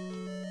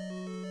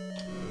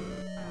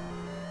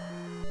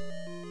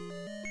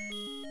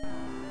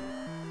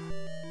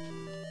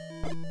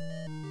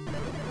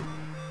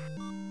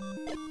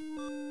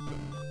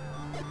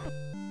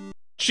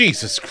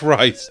 Jesus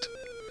Christ.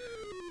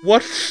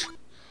 What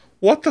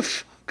the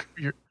fuck?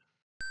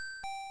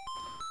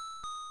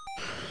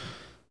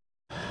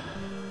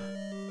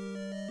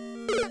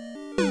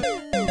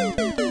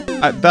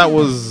 That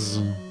was...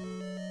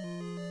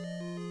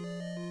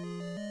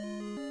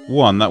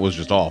 One, that was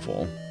just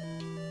awful.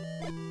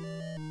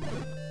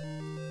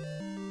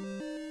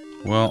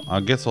 Well, I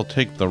guess I'll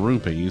take the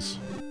rupees.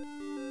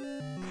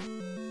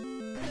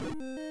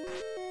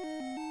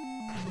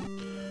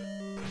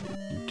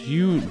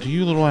 Do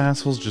you little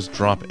assholes just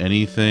drop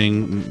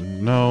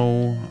anything?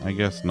 No, I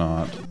guess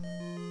not.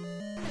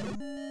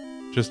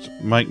 Just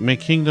make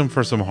kingdom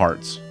for some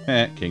hearts.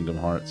 Kingdom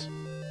hearts.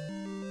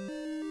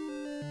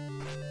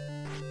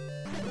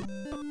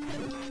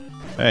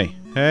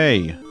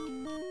 Hey.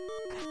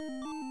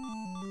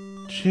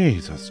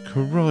 Jesus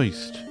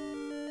Christ.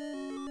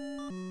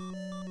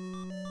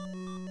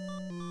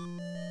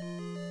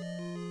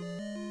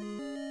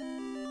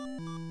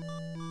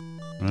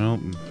 Well.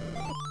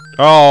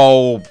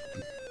 Oh.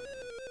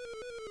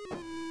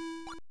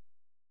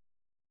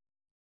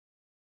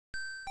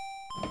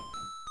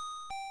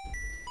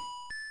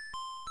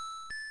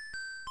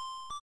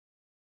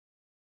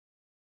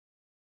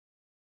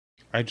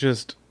 I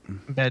just...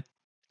 got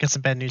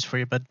some bad news for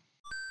you, bud.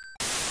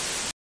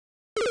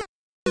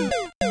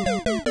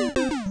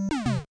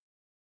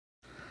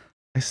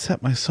 I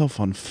set myself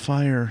on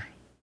fire.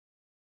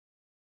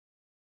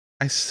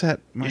 I set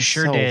myself You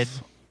sure did.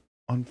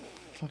 on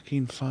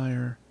fucking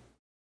fire.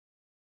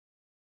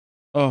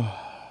 Oh.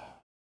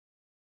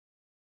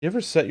 You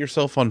ever set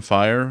yourself on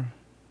fire?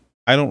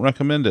 I don't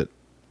recommend it.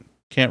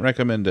 Can't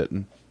recommend it.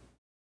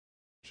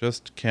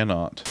 Just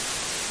cannot.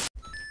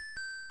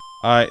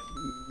 I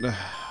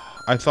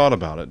thought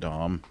about it,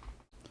 Dom.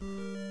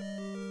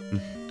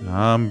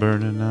 I'm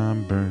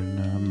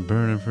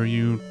burning for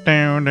you.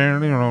 Down,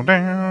 down, down,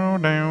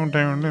 down, down,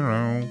 down,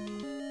 down.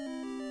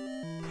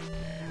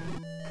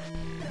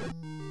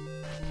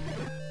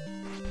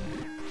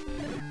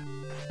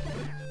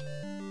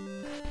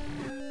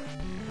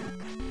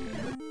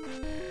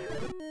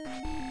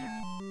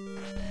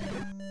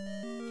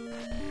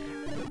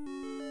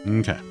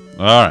 Okay.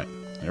 All right.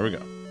 Here we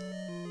go.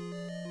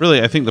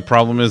 Really, I think the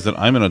problem is that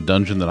I'm in a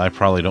dungeon that I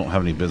probably don't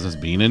have any business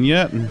being in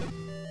yet.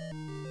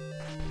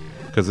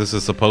 Because this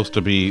is supposed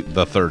to be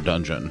the third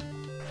dungeon.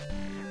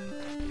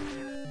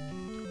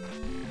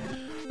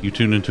 You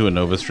tuned into a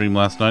Nova stream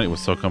last night. It was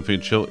so comfy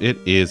and chill. It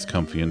is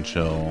comfy and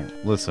chill.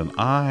 Listen,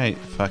 I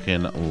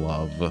fucking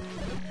love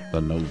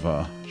the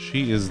Nova.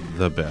 She is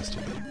the best.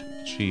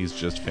 She's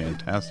just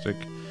fantastic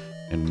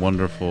and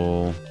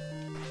wonderful.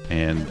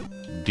 And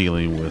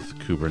dealing with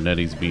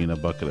Kubernetes being a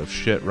bucket of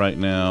shit right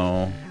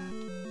now.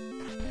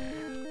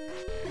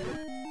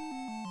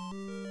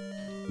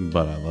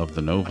 But I love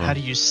the Nova. How do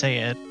you say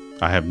it?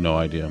 I have no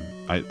idea.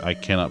 I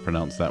cannot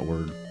pronounce that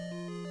word.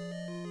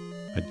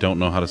 I don't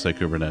know how to say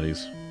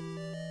Kubernetes.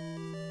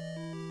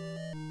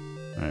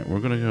 Alright,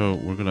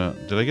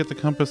 did I get the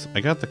compass?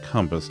 I got the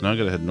compass. Now I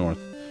gotta head north.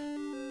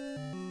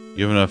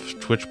 You have enough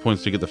Twitch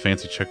points to get the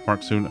fancy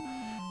checkmark soon?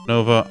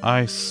 Nova,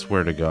 I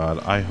swear to God,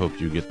 I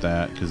hope you get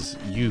that, because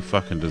you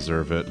fucking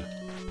deserve it.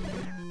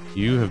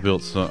 You have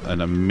built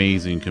an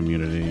amazing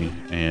community,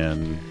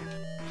 and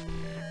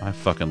I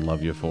fucking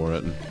love you for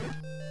it.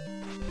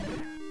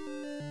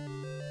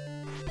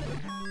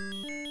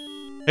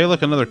 Hey,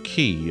 look, another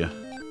key.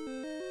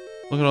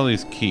 Look at all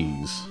these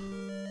keys.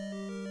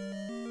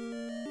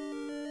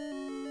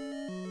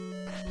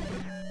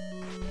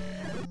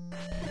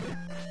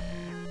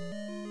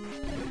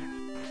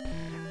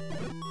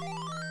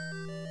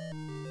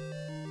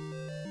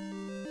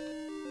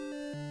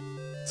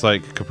 It's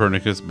like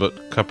Copernicus, but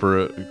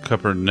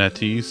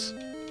Kubernetes.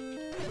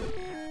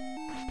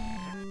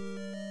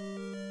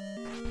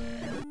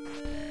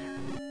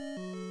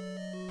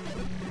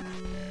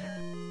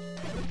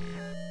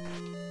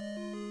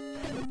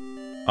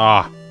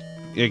 Ah,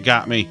 it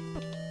got me.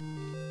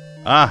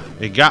 Ah,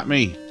 it got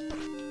me.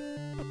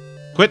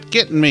 Quit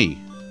getting me.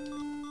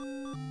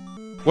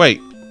 Wait.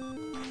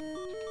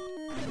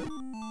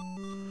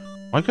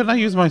 Why couldn't I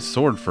use my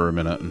sword for a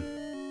minute?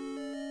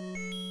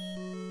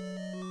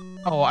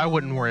 Oh, I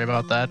wouldn't worry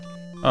about that.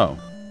 Oh,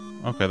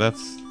 okay,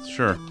 that's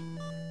sure.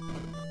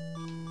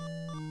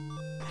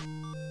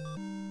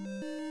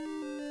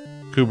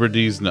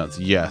 Kubernetes nuts,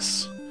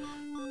 yes.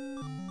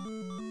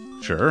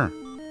 Sure.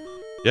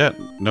 Yeah,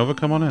 Nova,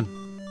 come on in.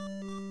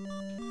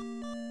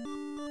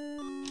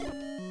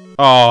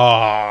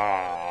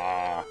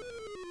 Aww.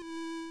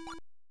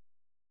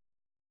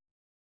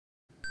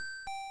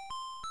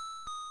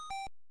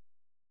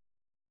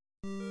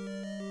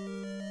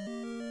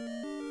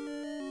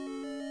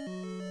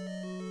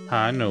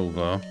 Hi,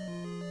 Nova.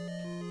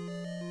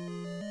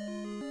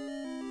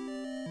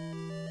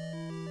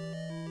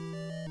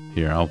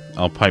 Here,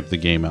 I'll pipe the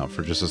game out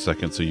for just a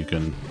second so you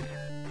can,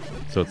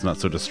 so it's not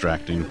so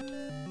distracting.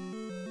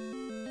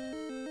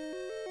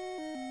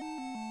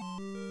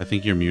 I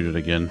think you're muted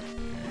again.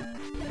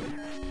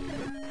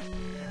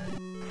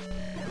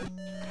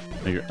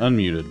 No, you're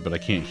unmuted, but I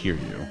can't hear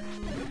you.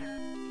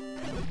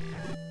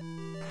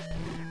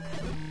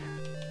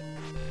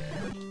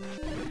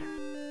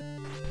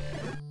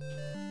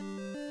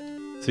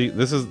 See,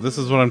 this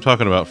is what I'm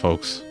talking about,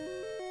 folks.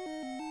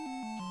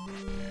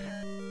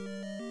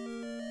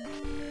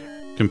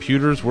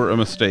 Computers were a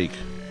mistake.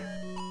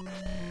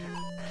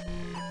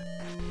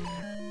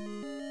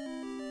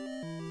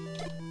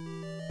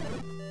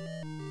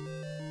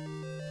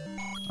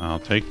 I'll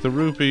take the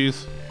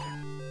rupees.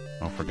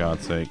 Oh, for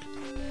God's sake.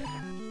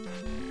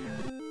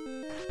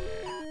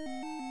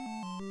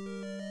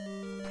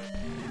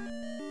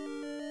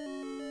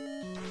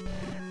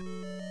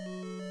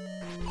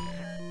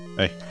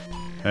 Hey.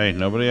 Hey,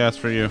 nobody asked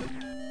for you.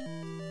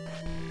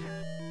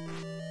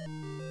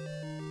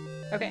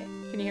 Okay,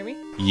 can you hear me?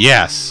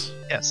 Yes.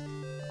 Yes.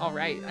 All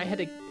right, I had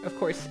to, of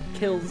course,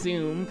 kill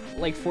Zoom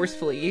like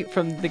forcefully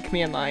from the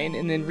command line,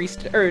 and then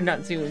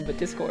not Zoom, but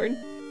Discord.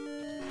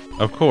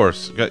 Of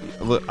course.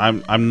 Look,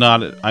 I'm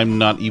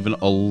not even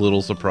a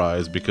little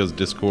surprised because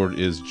Discord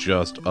is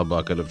just a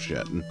bucket of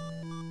shit.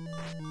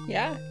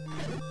 Yeah.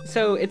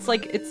 So it's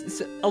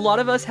a lot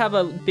of us have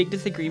a big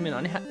disagreement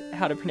on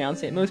how to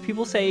pronounce it. Most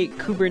people say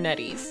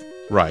Kubernetes.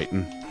 Right.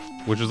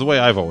 Which is the way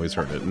I've always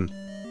heard it.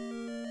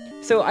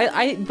 So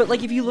but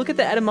like if you look at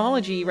the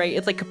etymology, right,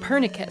 it's like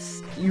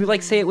Copernicus. You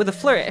like say it with a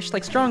flourish,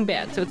 like strong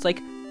bad. So it's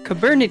like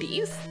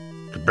Kubernetes.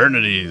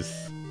 Kubernetes.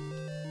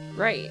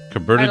 Right.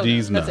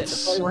 Kubernetes nuts.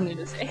 That's all I wanted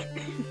to say.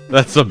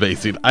 That's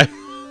amazing. I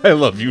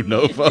love you,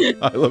 Nova.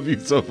 I love you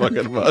so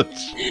fucking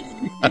much.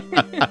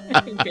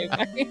 Okay,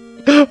 bye.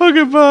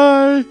 Okay,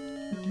 bye.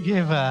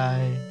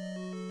 Goodbye.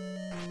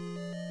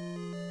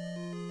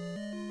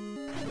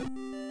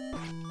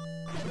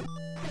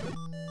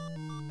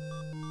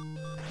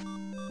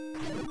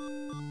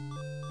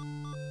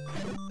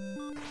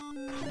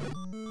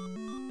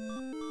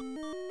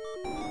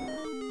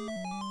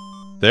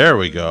 There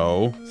we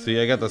go. See,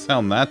 I got the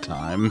sound that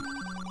time.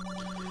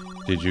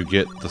 Did you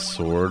get the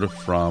sword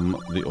from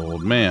the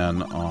old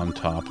man on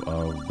top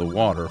of the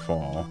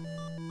waterfall?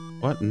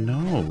 What?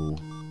 No.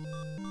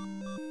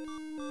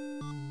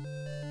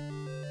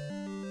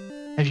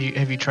 Have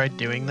you tried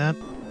doing that?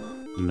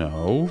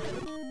 No.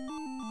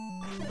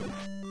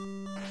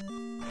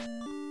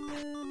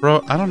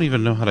 Bro, I don't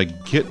even know how to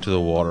get to the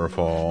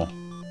waterfall.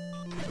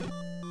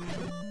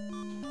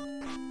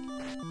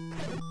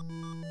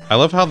 I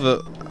love how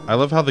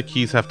the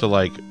keys have to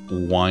like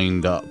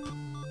wind up.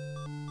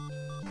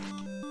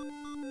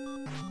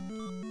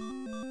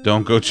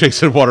 Don't go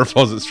chasing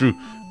waterfalls. It's true.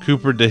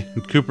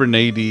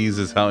 Kubernetes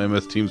is how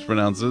MS Teams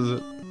pronounces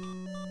it.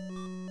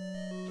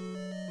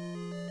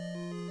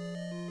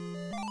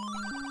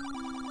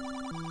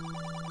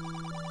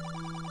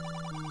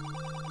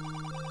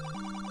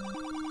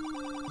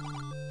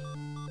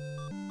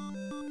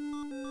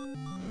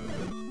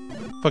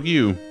 Fuck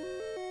you.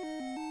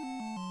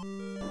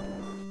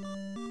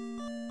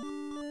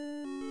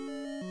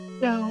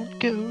 Don't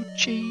go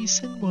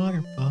chasing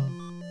waterfall.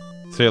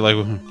 Say it like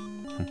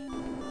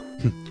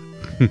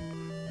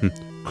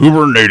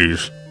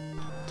Kubernetes.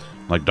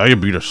 Like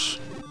diabetes.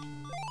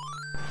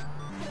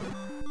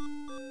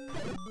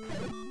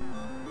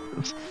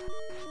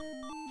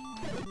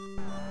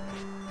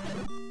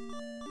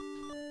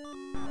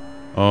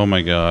 Oh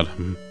my god.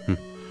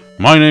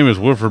 My name is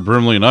Wilford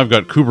Brimley and I've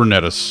got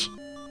Kubernetes.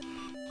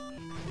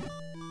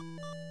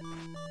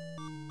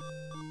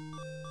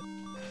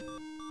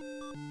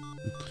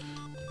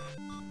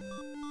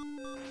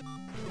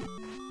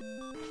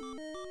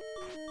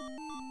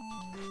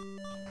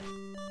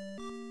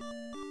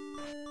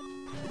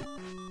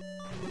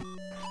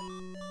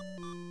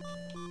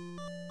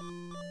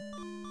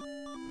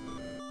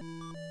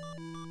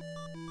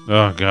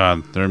 Oh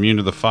god, they're immune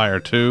to the fire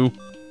too.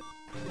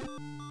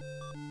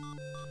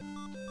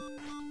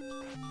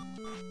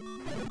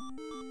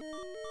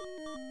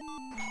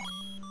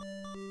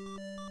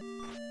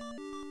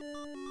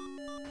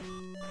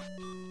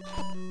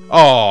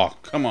 Oh,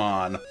 come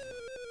on.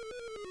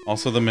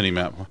 Also the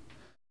minimap.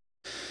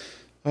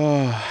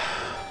 Oh.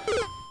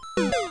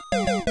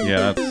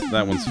 Yeah,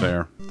 that one's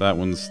fair.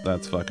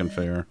 That's fucking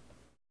fair.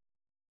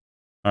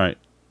 Alright,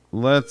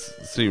 let's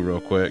see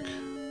real quick.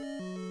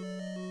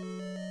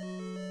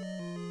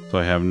 So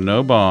I have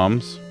no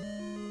bombs.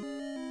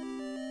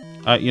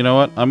 You know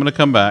what? I'm gonna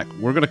come back.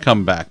 We're gonna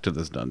come back to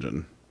this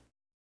dungeon.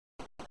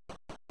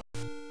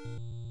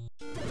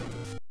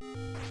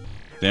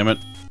 Damn it.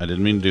 I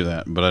didn't mean to do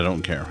that, but I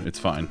don't care. It's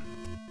fine.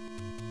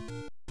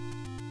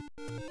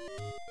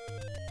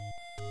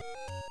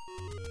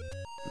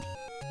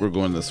 We're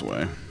going this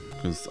way.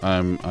 Because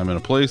I'm in a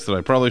place that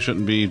I probably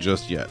shouldn't be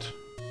just yet.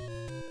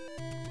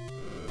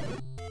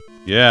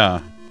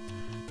 Yeah.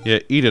 Yeah,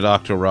 eat it,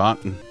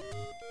 Octorot.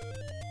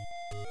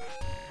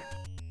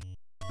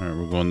 Alright,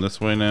 we're going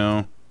this way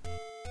now.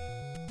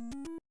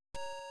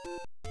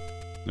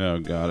 Oh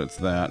god, it's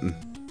that.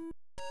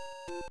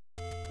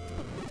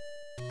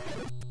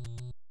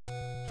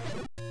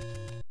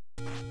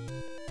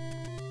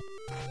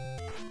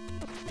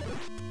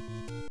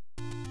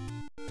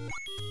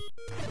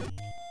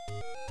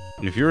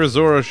 If you're a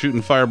Zora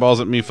shooting fireballs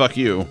at me, fuck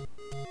you.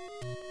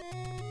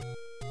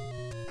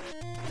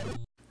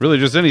 Really,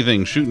 just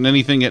anything. Shooting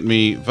anything at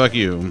me, fuck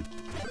you.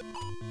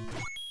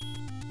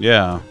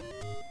 Yeah.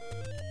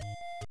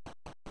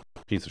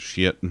 Piece of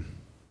shit.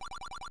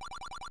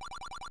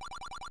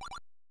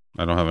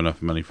 I don't have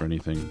enough money for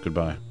anything.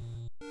 Goodbye.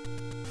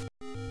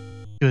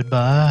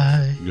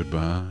 Goodbye.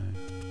 Goodbye.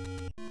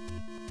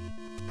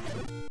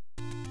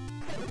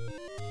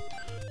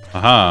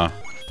 Aha.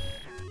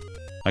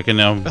 I can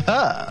now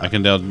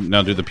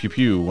now do the pew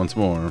pew once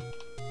more.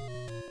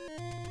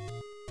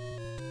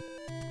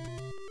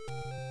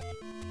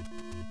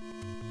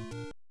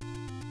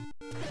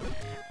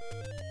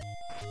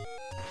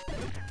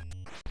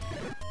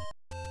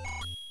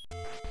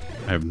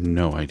 I have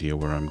no idea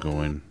where I'm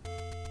going.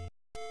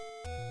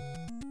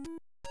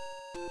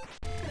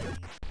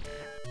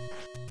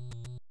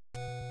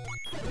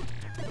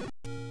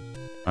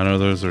 I know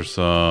those are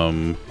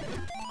some.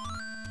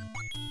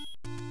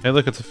 Hey,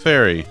 look, it's a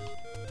fairy.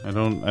 I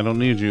don't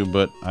need you,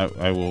 but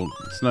I will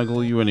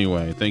snuggle you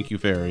anyway. Thank you,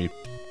 fairy.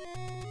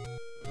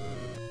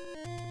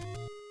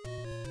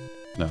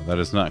 No, that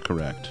is not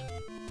correct.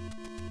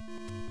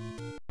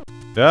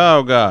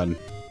 Oh god.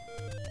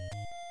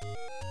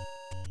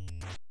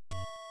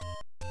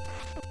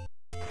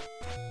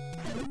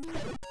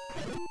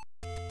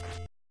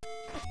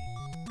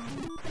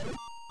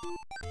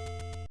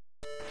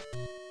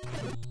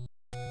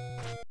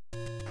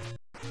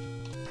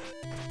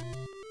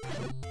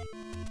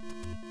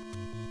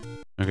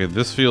 Okay,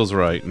 this feels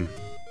right.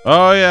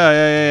 Oh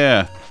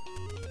yeah.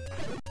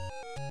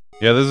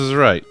 Yeah, this is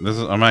right.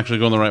 I'm actually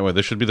going the right way.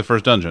 This should be the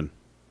first dungeon.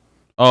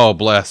 Oh,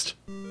 blessed.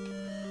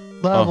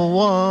 Level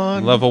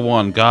 1. Level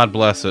 1. God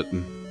bless it.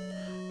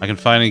 I can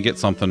finally get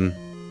something.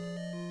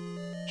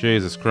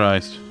 Jesus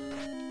Christ.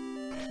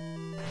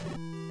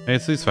 Hey,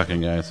 it's these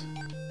fucking guys.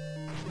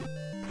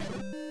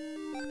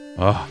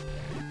 Oh.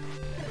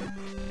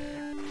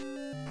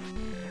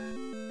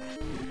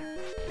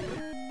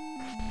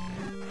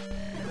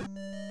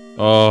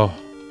 Oh.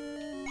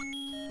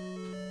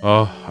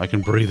 Oh, I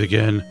can breathe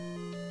again.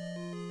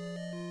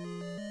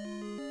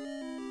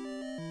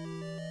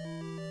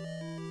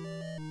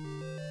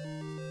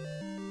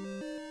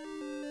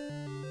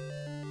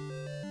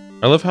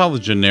 I love how the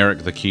generic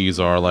the keys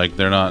are. Like,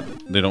 they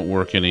don't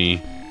work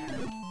any...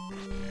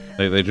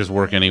 They just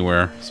work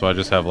anywhere. So I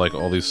just have, like,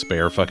 all these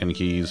spare fucking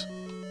keys.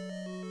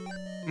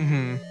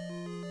 Mm-hmm.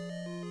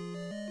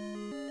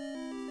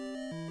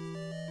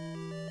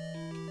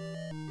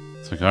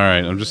 It's like,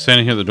 alright, I'm just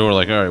standing here at the door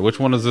like, alright, which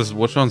one is this?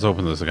 Which one's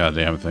open this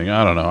goddamn thing?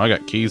 I don't know. I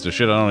got keys to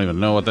shit. I don't even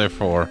know what they're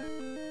for.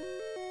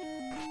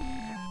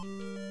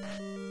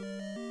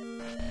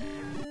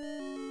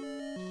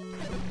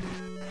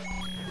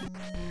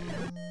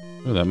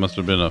 Oh, that must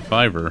have been a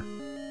 $5.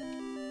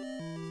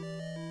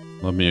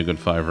 Love me a good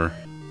 $5.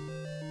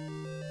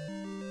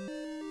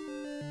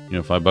 You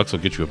know, $5 will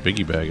get you a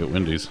biggie bag at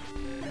Wendy's.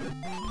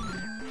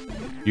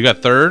 You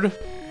got third?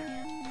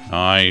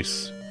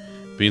 Nice.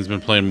 Bean's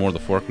been playing more of the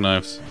fork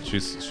knives.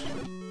 She's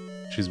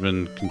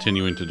been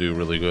continuing to do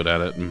really good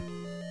at it. And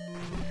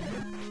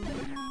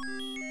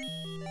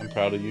I'm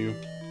proud of you.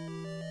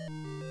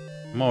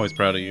 I'm always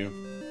proud of you.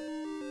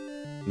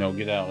 No,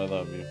 get out. I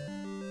love you.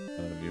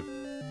 I love you.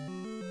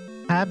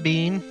 Hi,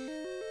 Bean.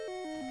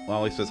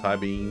 Lolly says hi,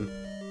 Bean.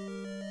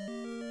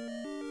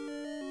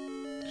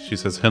 She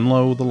says,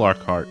 hello, the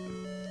Larkhart.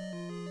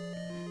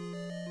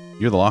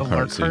 You're the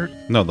Lockhart, see?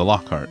 No, the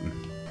Lockhart.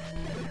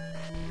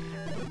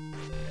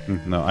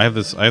 No, I have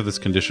this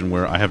condition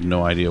where I have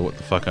no idea what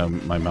the fuck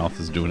my mouth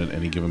is doing at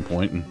any given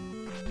point.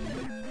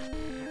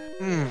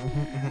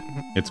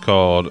 It's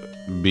called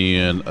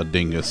being a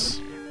dingus.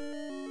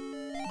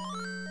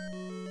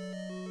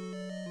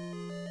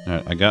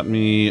 Alright, I got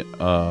me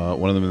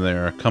one of them in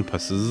there,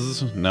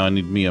 compasses. Now I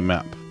need me a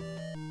map.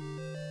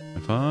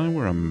 If I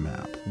were a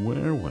map,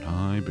 where would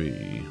I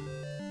be?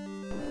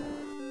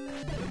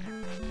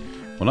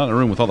 Well, not in a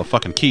room with all the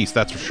fucking keys,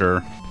 that's for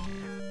sure.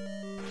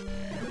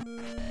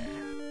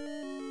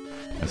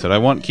 I said I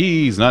want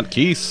keys, not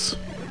keys.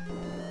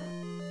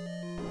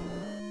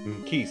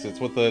 Keys, it's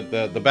what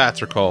the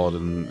bats are called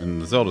in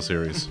the Zelda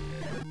series.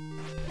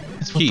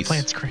 It's what the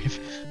plants crave.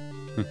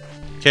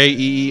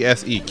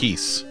 K-E-E-S-E,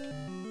 keys.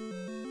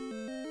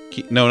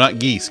 No, not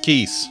geese,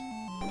 keys.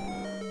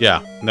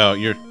 Yeah, no,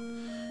 yeah,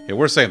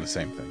 we're saying the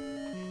same thing.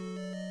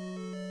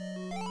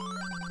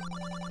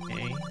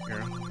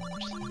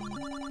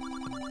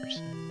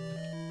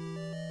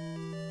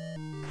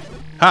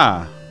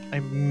 Ha! I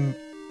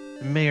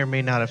may or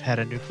may not have had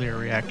a nuclear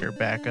reactor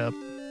backup.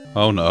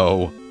 Oh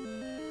no.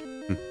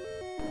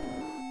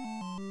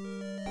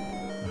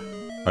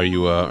 Are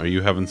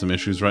you having some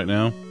issues right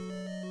now?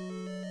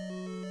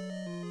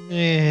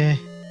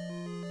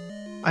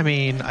 I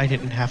mean, I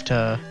didn't have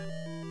to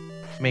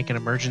make an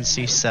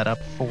emergency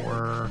setup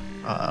for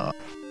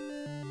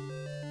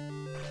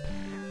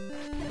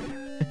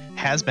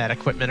hazmat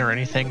equipment or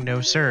anything.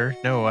 No, sir.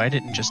 No, I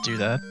didn't just do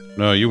that.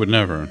 No, you would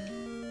never.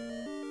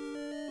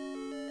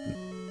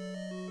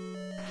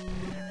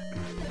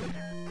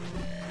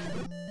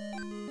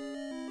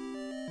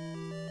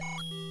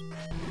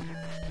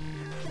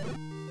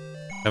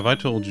 Have I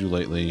told you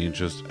lately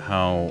just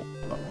how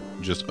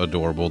just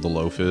adorable the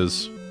loaf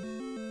is?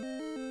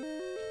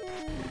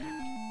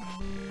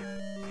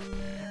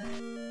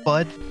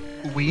 But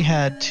we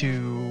had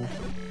to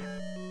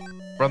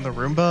run the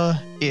Roomba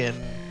in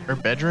her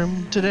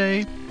bedroom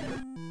today.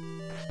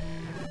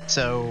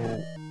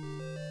 So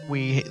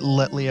we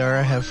let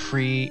Liara have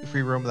free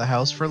roam of the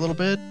house for a little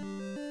bit.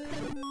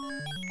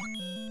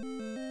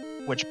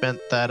 Which meant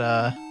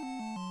that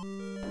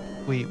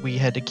we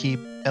had to keep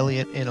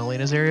Elliot in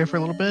Elena's area for a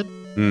little bit.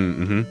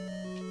 Mm-hmm.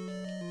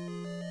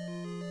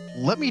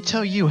 Let me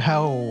tell you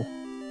how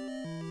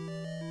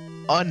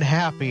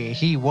unhappy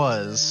he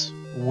was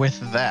with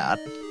that.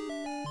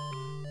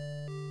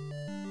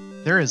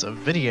 There is a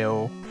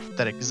video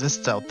that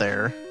exists out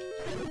there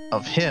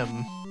of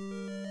him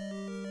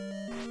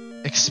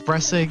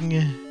expressing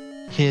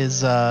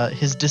his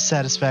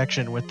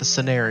dissatisfaction with the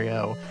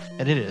scenario,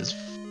 and it is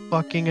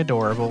fucking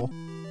adorable.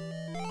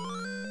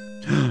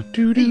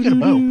 You got a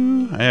bow.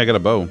 Hey, I got a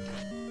bow.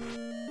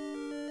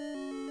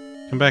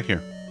 Come back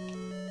here.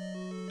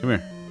 Come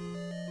here.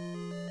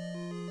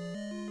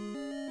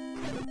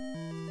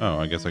 Oh,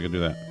 I guess I could do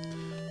that.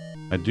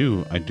 I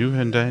do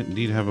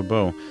indeed have a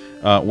bow.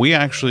 We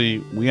actually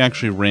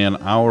ran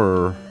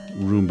our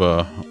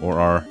Roomba, or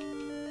our,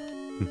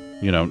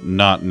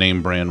 not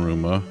name brand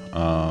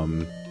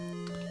Roomba,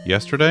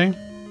 yesterday,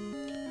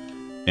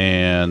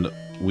 and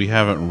we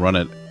haven't run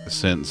it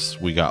since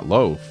we got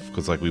Loaf,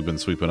 because we've been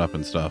sweeping up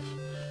and stuff.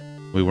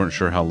 We weren't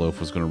sure how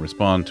Loaf was going to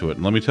respond to it,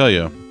 and let me tell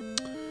you,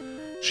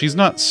 she's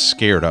not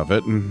scared of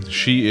it.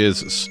 She is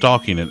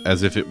stalking it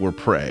as if it were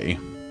prey.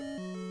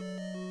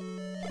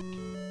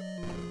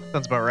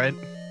 Sounds about right.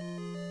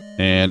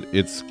 And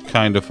it's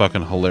kind of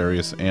fucking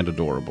hilarious and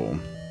adorable.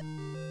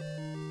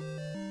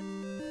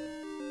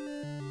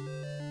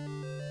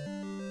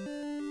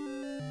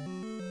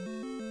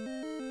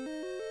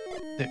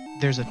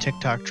 There's a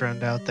TikTok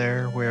trend out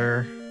there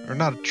where, or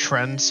not a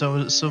trend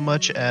so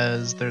much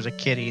as there's a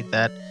kitty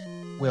that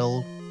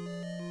will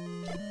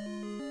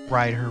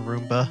ride her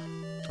Roomba.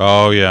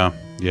 Oh yeah,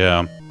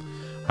 yeah.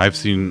 I've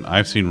seen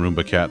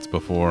Roomba cats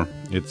before.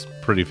 It's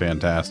pretty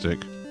fantastic.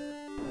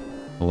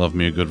 I love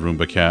me a good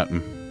Roomba cat.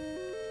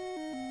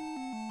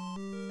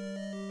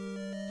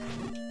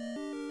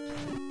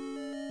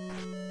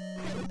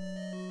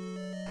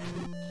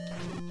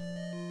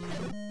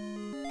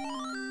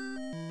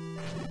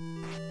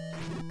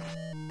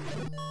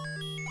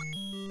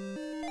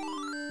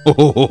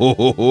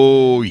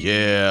 Oh,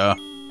 yeah.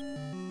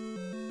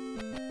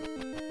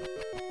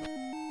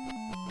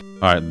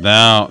 Alright,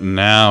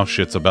 now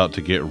shit's about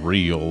to get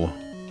real.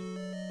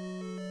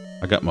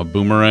 I got my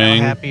boomerang.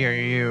 How happy are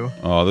you?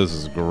 Oh, this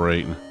is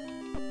great.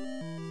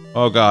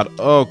 Oh god,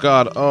 oh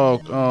god,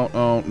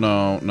 oh,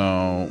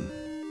 no.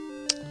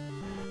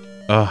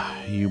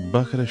 Ugh, you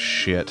bucket of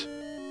shit.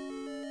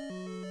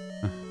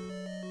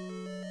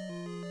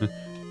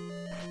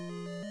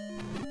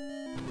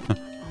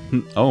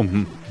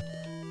 Oh,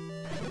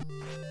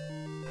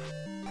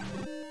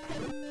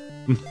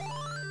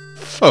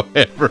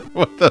 Forever,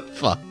 what the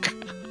fuck?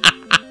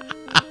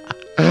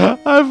 Hi,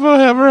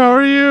 Forever, how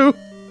are you?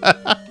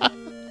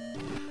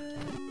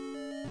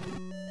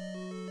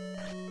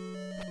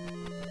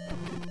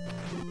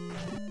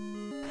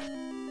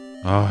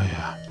 Oh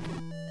yeah,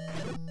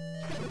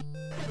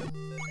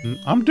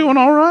 I'm doing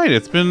all right.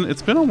 It's been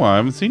a while. I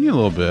haven't seen you a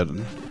little bit.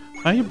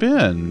 How you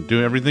been?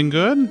 Doing everything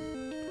good?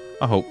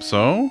 I hope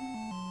so.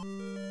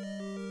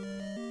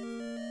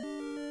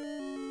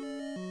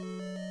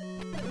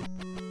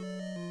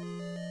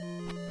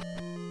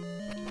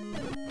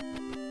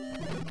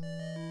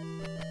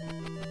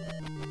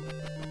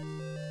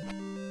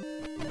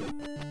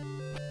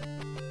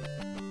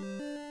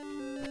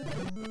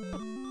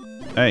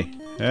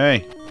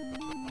 Hey.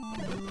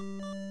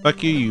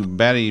 Fuck you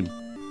batty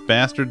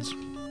bastards.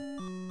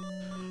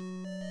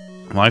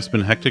 Life's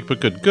been hectic, but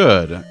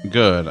good.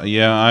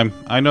 Yeah,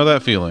 I know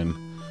that feeling.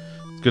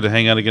 It's good to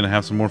hang out again and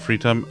have some more free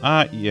time.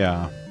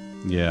 Yeah,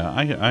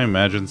 I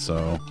imagine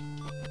so.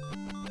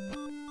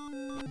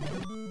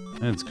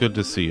 And it's good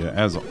to see you,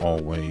 as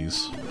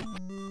always.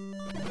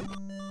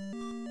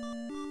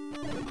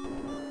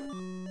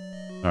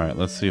 Alright,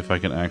 let's see if I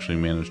can actually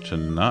manage to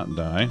not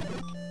die.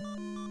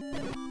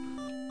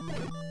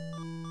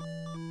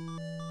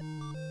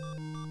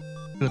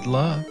 Good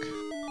luck.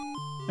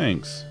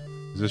 Thanks.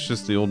 Is this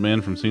just the old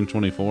man from scene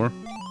 24?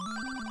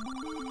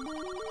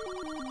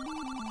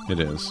 It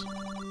is.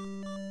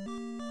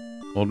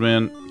 Old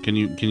man, can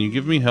you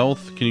give me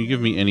health? Can you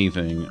give me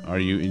anything? Are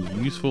you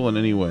useful in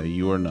any way?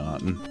 You are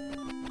not.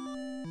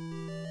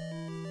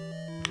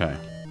 Okay.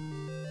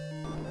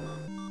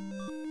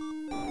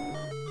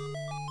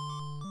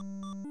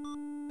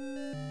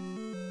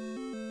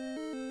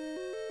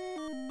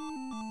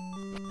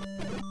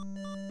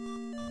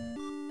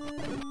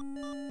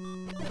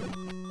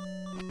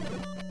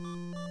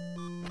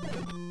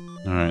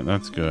 Alright,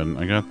 that's good.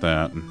 I got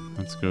that.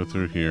 Let's go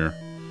through here.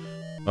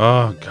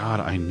 Oh, God,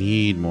 I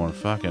need more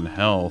fucking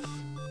health.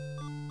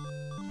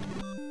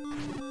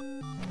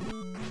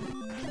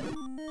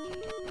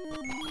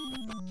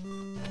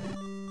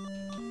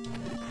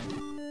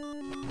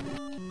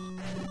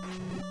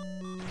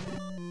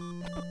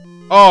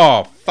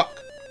 Oh, fuck.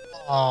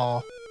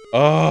 Oh.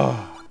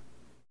 Oh.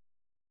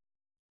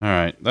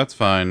 Alright, that's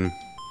fine.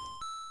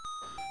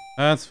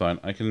 That's fine.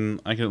 I can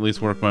at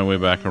least work my way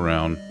back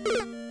around.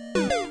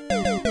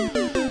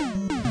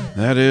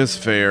 That is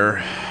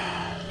fair.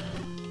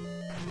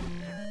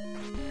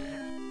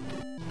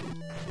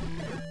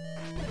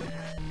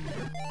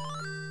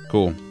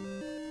 Cool.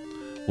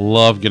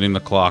 Love getting the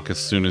clock as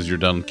soon as you're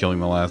done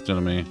killing the last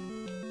enemy.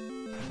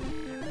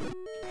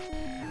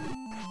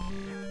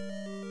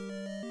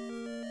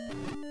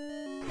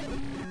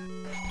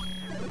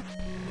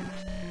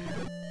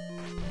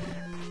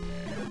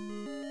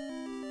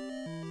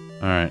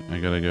 Alright, I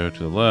gotta go to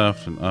the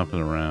left and up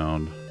and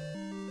around.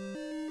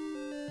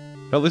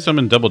 At least I'm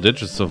in double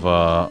digits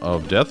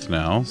of death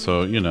now,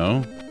 so you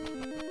know.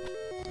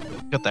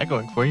 Got that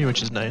going for you,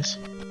 which is nice.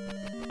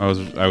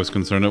 I was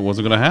concerned it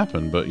wasn't gonna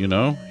happen, but you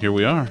know, here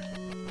we are.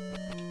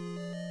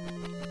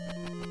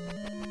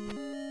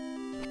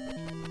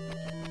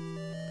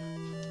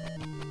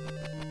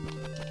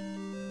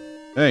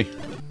 Hey.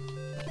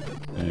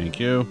 Thank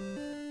you.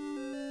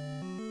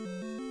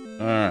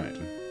 Alright.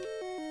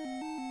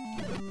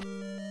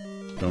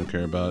 Don't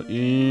care about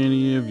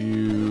any of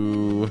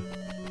you.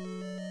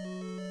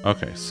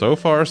 Okay, so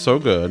far so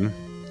good.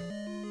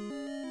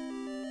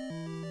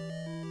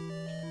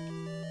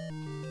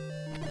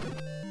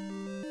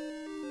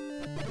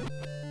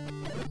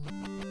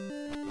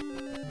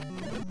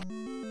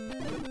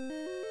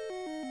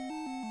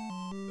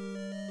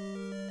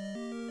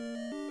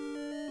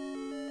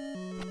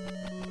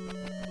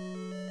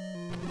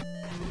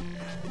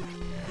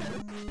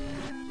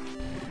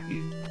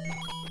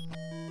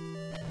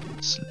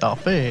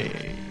 Sloppy.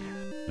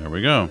 There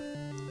we go.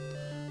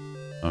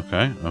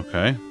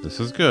 Okay. This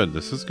is good.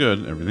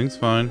 Everything's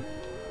fine.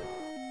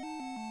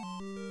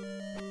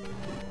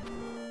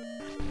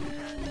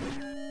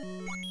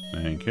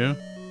 Thank you.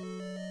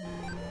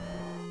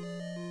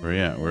 Where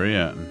you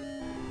at?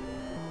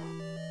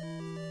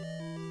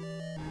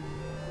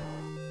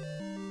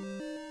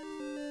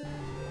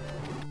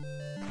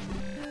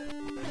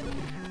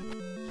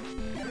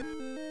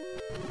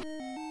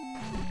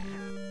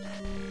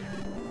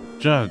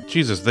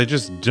 Jesus, they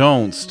just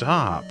don't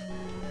stop.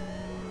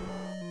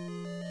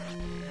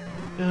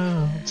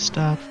 Don't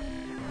stop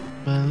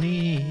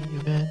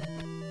believing.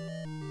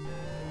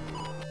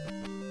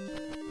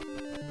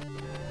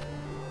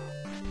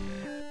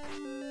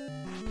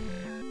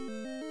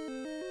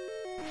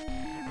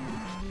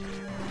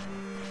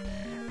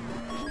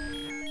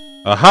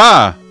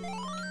 Aha!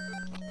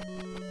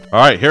 All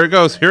right, here it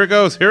goes. Here it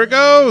goes. Here it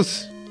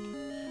goes.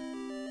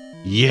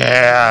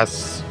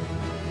 Yes.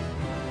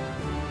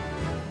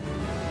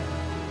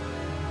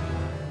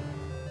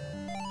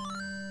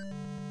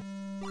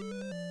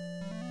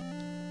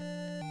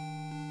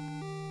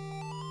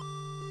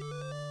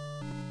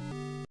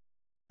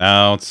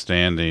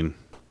 Outstanding.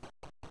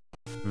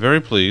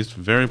 Very pleased.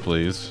 Very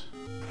pleased.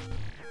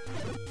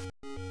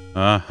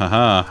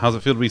 Haha. How's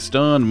it feel to be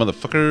stunned,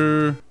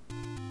 motherfucker?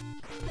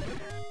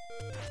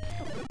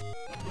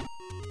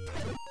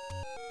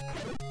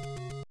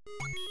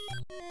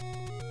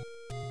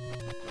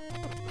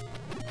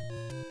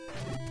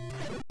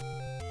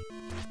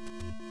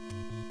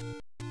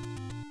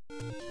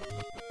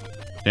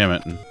 Damn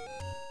it.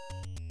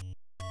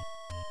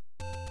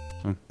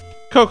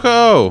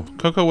 Coco!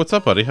 Coco, what's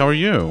up, buddy? How are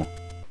you?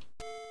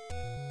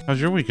 How's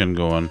your weekend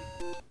going?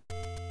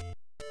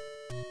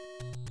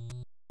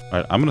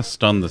 Alright, I'm gonna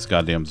stun this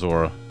goddamn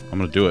Zora. I'm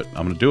gonna do it.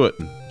 I'm gonna do it.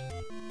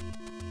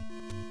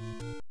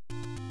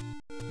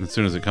 As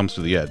soon as it comes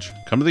to the edge.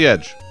 Come to the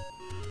edge.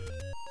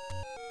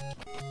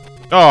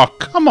 Oh,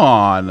 come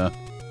on!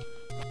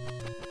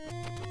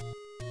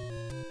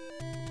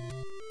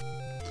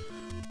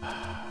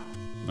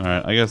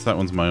 Alright, I guess that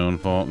one's my own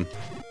fault.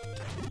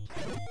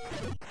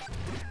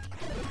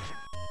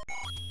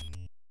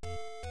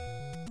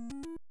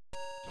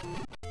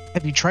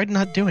 Have you tried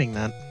not doing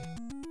that?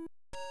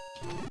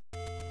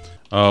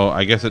 Oh,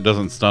 I guess it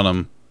doesn't stun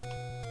him.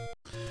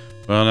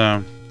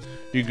 Well,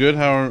 you good?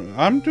 How are...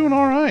 I'm doing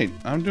alright.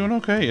 I'm doing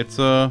okay. It's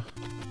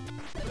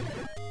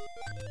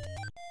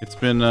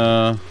been,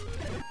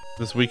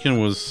 this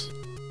weekend was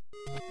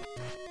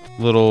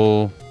a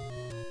little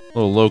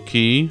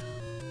low-key.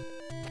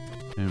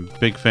 I'm a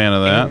big fan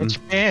of that. It's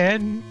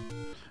been...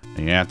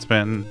 Yeah, it's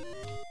been...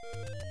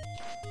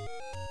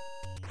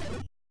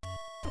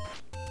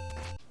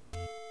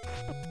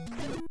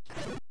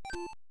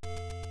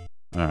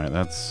 Alright,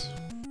 that's...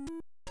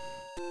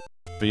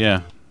 But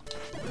yeah,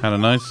 had a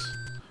nice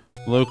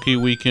low-key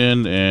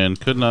weekend and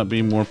could not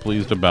be more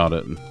pleased about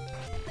it.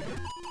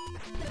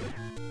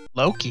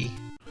 Loki.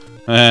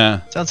 Eh,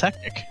 Sounds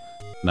hectic.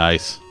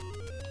 nice.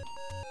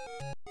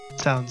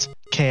 Sounds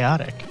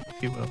chaotic,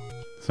 if you will.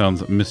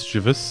 Sounds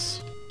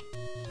mischievous.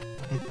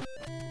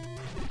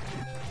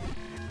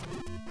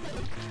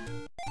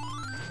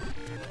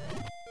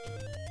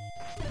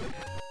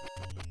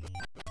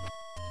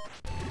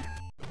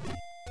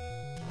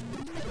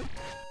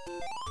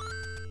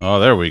 Oh,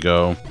 there we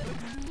go.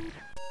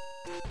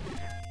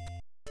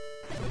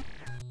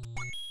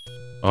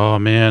 Oh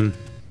man.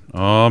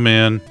 Oh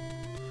man.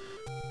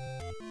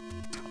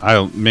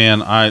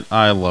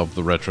 I love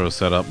the retro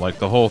setup. Like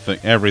the whole thing,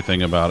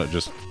 everything about it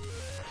just...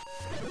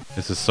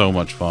 This is so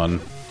much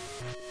fun.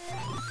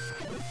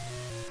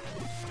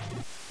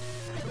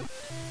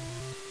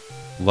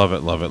 Love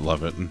it, love it,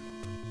 love it.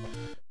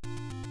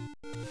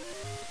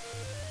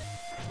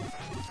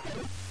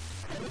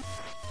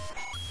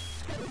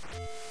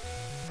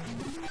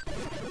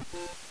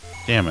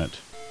 Damn it.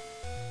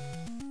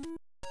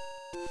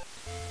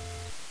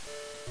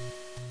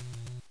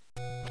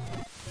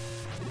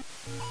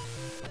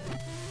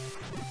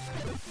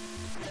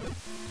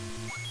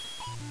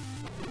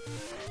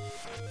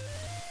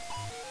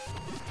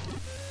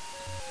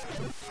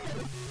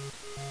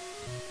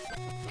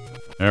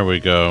 There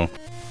we go.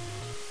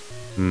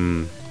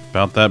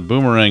 About that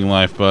boomerang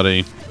life,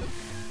 buddy.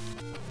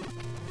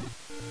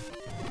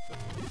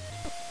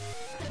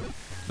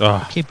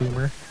 Ugh. Okay,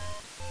 boomer.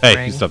 Hey,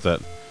 Rang. you stop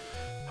that.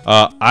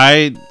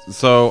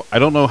 So I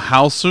don't know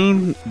how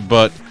soon,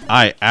 but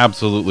I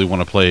absolutely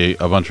want to play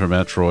a bunch of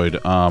Metroid.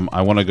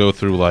 I want to go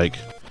through like,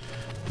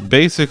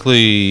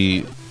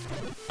 basically,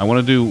 I want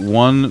to do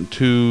 1,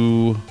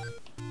 2,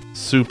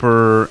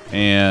 Super,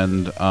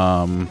 and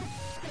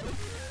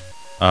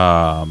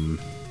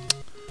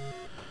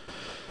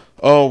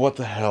oh, what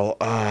the hell?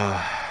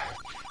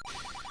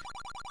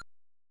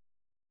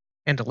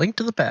 And a link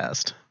to the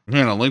past.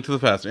 And a link to the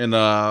past. And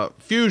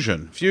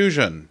Fusion.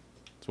 Fusion.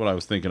 That's what I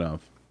was thinking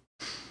of.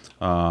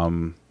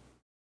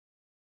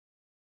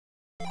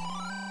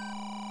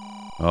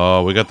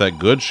 Oh, we got that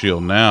good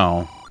shield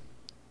now.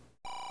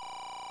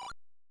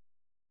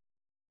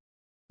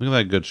 Look at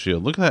that good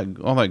shield. Look at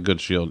that, all that good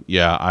shield.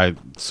 Yeah,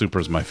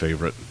 Super's my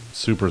favorite.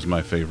 Super's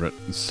my favorite.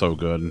 It's so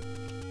good.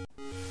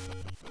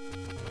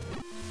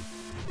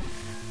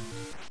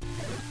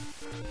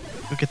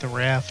 Go get the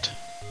raft.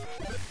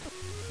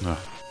 Ugh.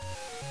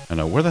 I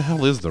know. Where the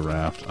hell is the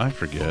raft? I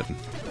forget.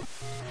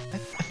 I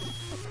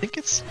think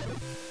it's...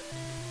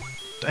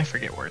 I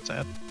forget where it's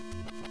at.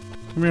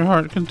 Come your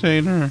heart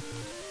container.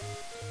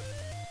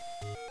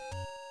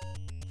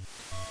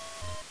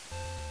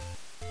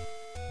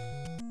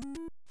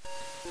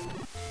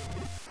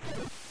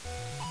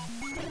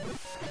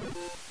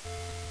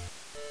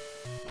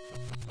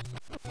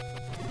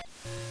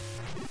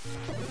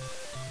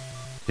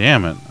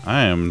 Damn it.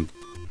 I am...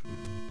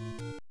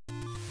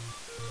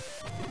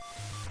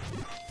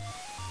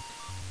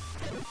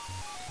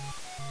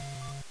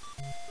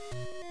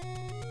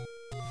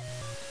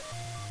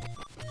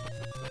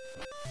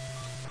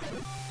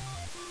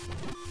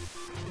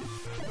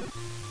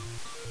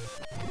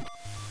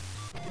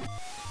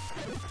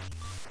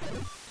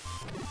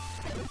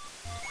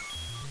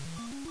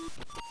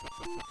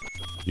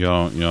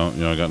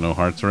 Y'all got no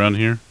hearts around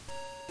here?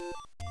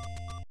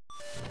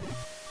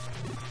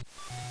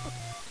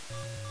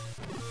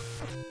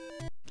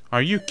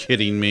 Are you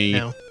kidding me?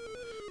 No.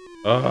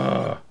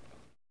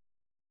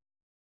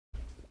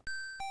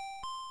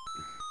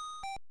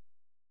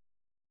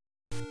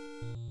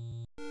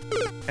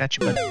 Got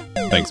you, bud.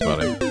 Thanks,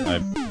 buddy.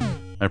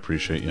 I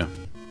appreciate you.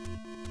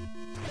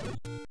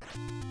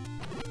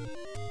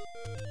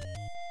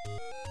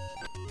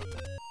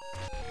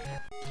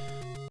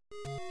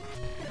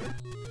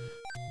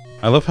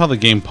 I love how the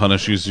game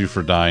punishes you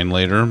for dying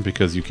later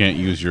because you can't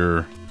use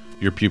your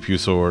pew pew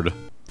sword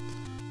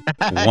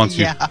once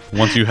you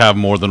have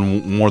more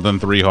than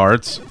 3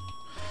 hearts.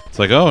 It's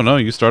like, oh no,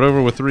 you start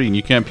over with 3 and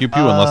you can't pew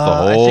pew unless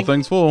the whole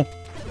thing's full.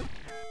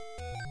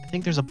 I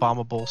think there's a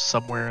bombable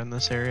somewhere in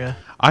this area.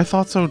 I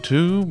thought so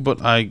too, but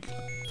It's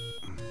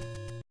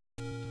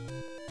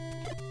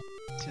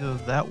either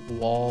that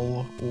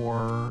wall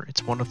or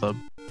it's one of those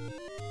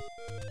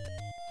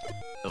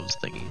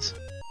thingies.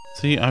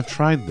 See, I've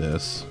tried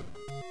this,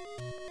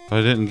 but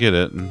I didn't get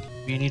it.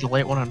 You need to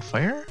light one on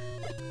fire?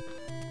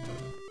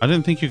 I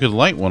didn't think you could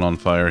light one on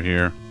fire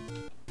here.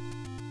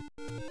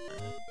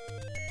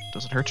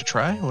 Does it hurt to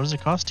try? What does it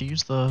cost to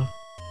use the...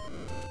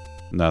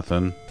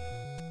 Nothing.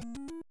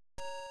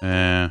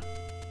 Eh.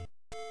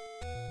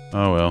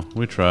 Oh well,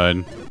 we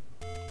tried.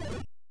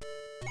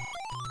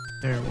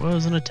 There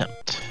was an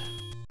attempt.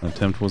 An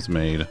attempt was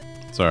made.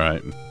 It's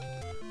alright.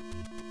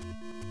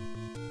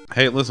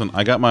 Hey, listen,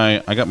 I got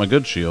my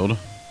good shield.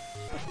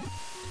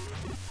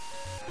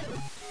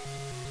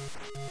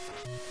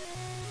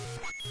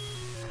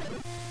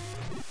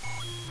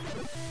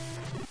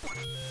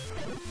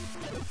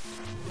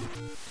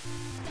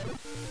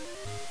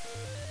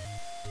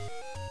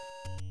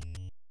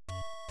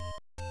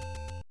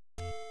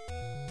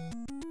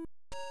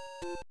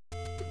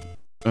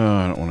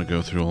 I don't want to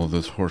go through all of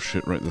this horse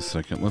shit right this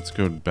second. Let's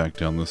go back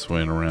down this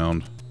way and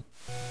around.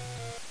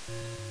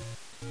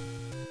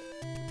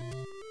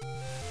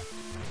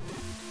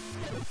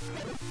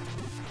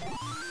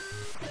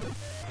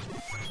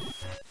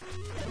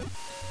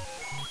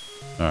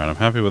 Alright, I'm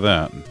happy with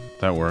that.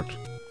 That worked.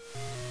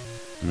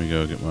 Let me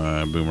go get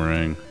my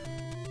boomerang.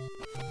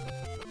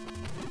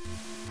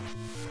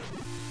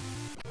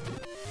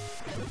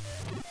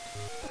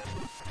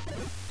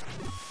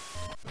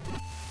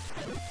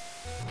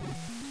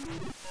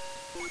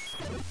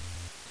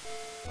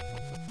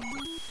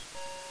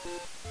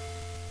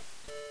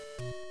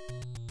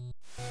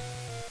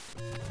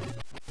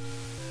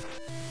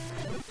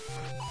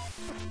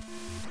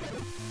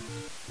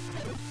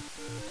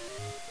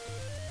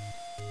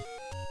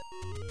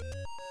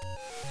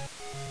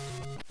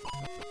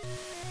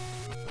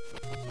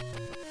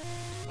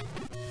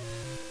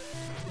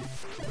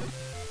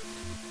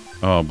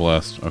 Oh,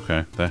 blessed.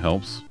 Okay, that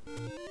helps.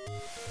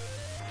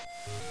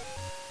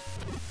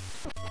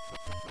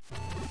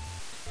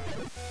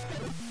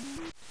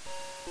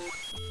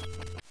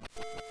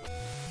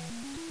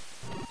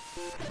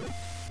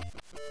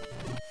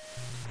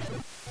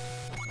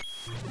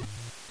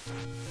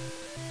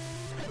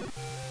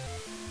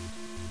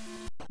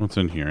 What's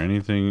in here?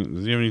 Anything?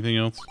 Does he have anything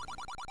else?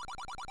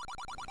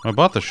 I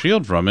bought the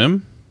shield from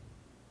him.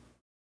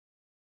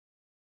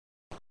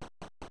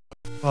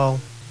 Well,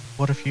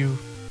 what if you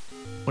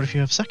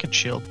have second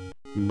shield?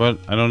 But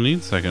I don't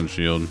need second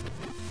shield.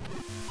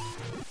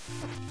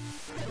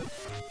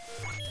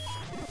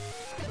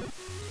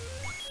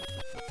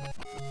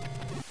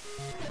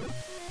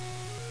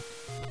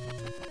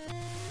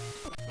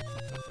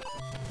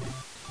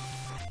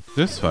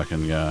 This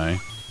fucking guy.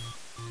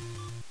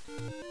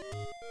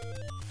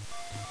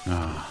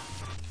 Ah.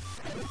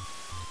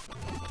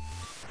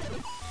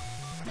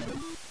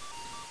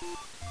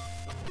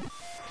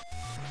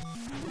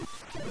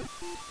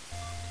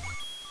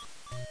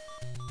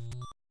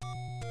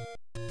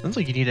 Sounds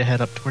like you need to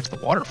head up towards the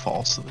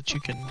waterfall so that you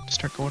can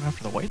start going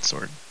after the white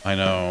sword. I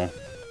know.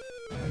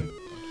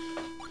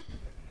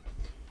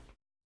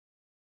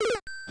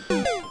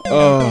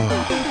 Oh,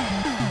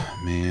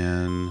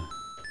 man.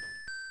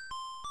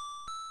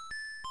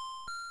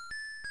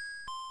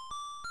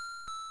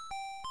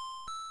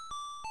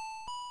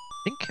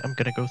 I think I'm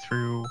gonna go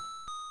through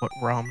what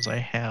ROMs I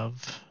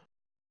have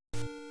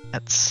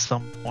at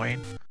some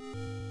point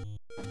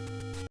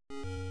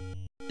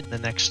in the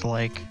next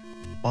like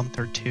month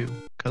or two,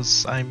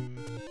 because I'm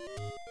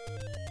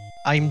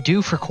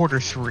due for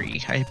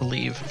Q3, I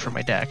believe, for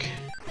my deck.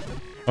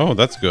 Oh,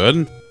 that's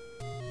good.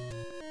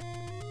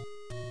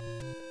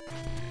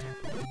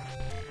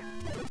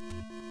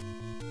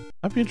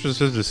 I'd be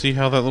interested to see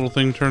how that little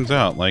thing turns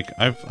out. Like,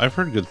 I've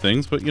heard good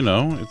things, but you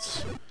know,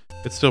 it's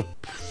still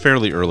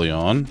fairly early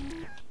on.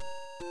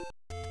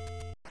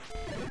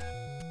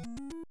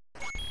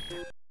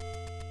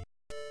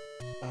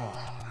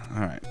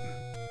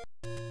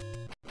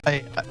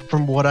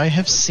 from what I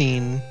have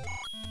seen,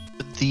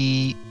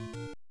 the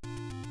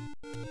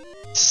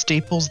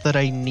staples that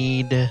I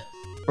need,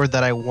 or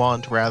that I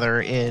want rather,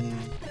 in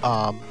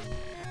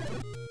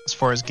as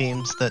far as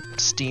games that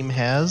Steam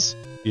has,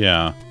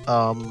 Yeah.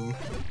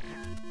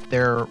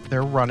 they're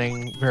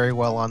running very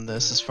well on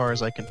this, as far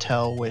as I can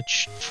tell.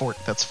 Which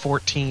that's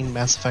 14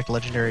 Mass Effect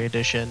Legendary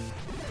Edition.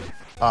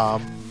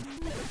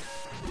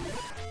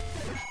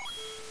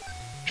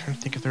 Trying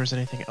to think if there was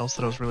anything else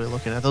that I was really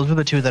looking at. Those were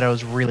the two that I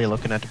was really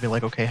looking at to be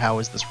like, okay, how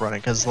is this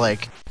running? Because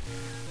like,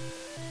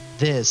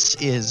 this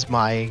is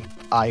my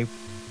I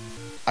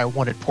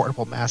wanted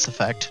portable Mass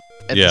Effect,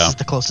 and Yeah. this is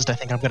the closest I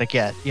think I'm gonna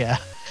get. Yeah.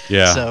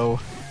 Yeah. So,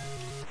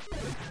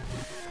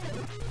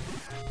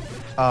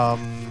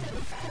 and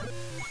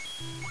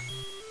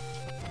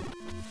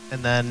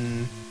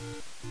then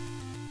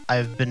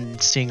I've been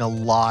seeing a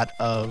lot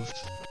of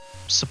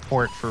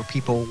support for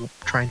people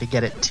trying to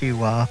get it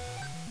to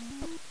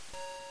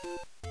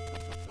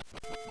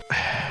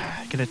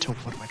get it to,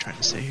 what am I trying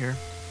to say here?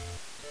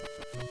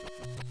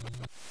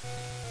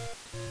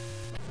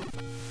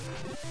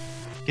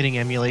 Getting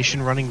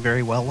emulation running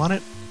very well on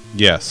it.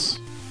 Yes.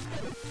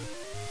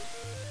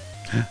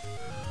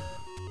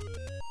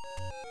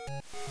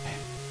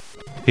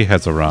 He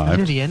has arrived.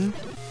 Vivian,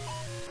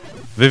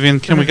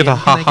 Vivian, can we get a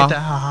Vivian, can I ha-ha? get a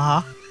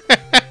ha-ha?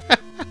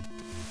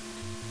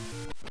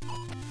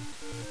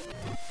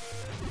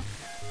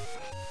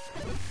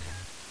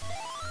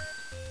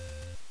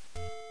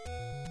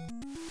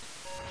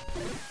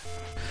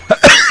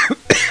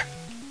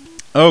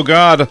 Oh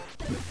God,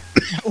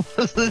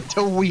 Wasn't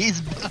a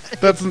wheeze button.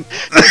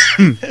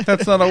 that's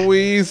that's not a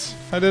wheeze.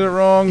 I did it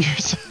wrong.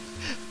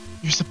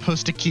 You're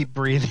supposed to keep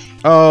breathing.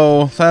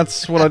 Oh,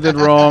 that's what I did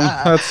wrong.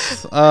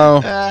 That's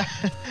yeah.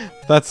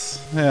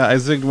 I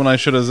zigged when I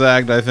should have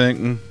zagged, I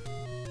think.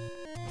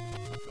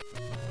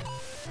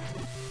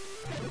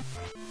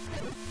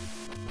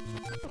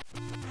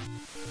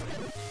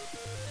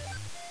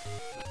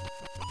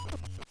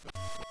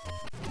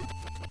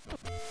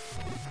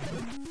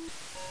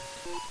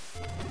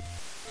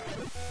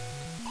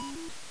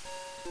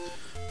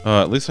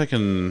 At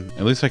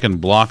least I can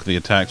block the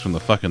attacks from the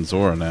fucking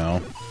Zora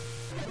now.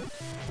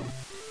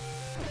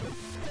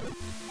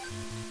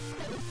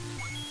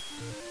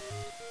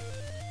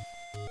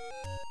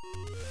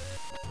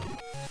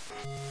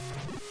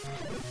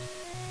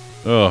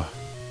 Ugh.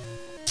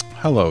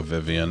 Hello,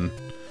 Vivian.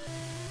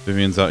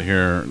 Vivian's out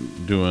here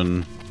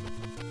doing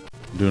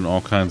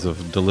all kinds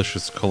of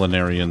delicious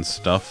culinarian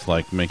stuff,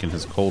 like making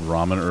his cold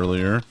ramen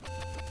earlier.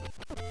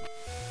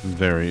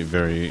 Very,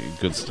 very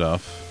good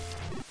stuff.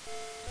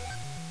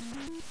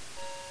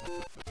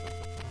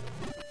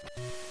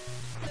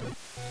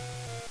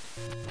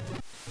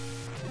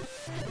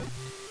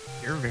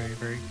 You're very,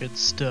 very good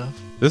stuff.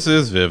 This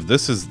is Viv.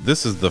 This is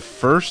the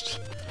first.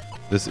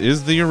 This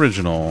is the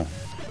original.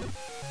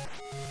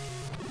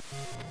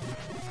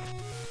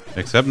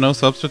 Except no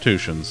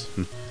substitutions.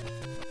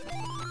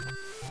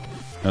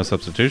 No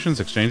substitutions,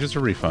 exchanges,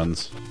 or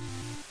refunds.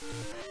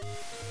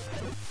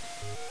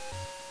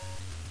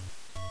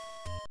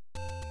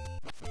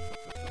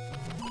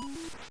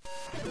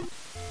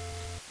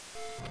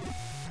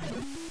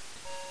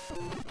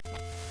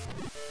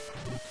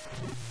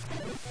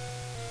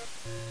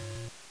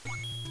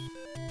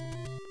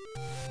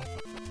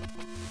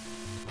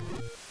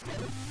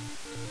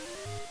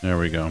 There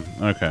we go.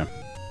 Okay.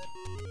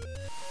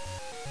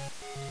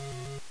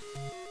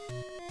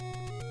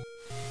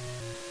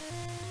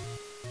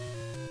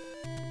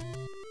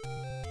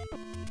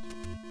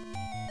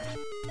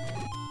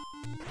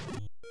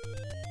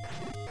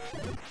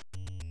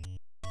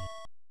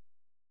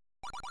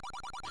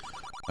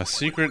 A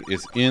secret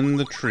is in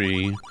the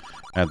tree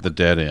at the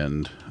dead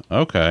end.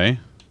 Okay.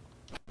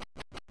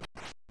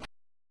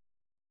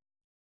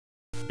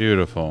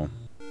 Beautiful.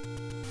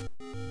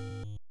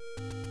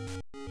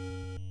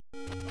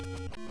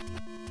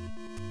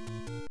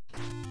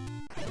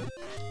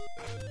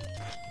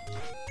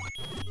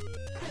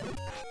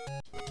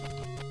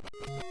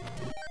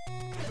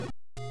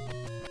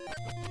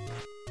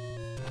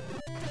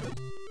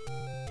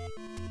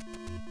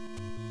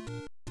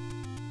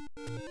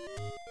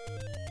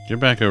 Get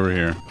back over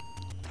here.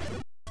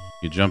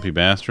 You jumpy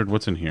bastard.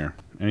 What's in here?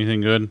 Anything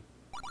good?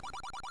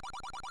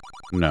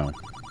 No.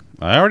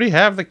 I already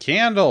have the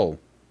candle.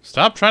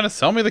 Stop trying to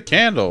sell me the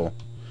candle.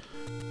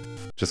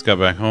 Just got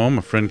back home.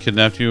 A friend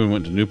kidnapped you and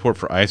went to Newport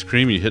for ice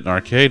cream. You hit an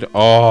arcade.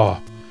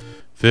 Oh,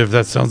 Viv,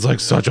 that sounds like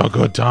such a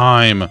good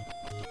time.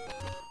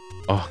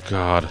 Oh,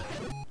 God.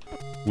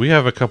 We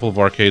have a couple of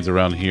arcades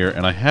around here,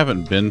 and I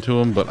haven't been to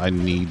them, but I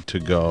need to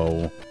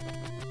go.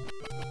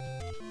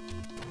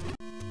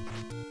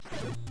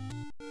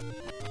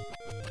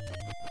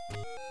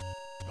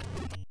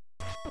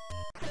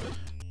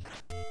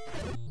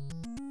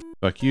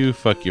 Fuck you,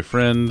 fuck your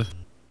friend.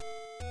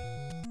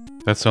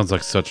 That sounds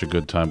like such a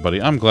good time,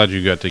 buddy. I'm glad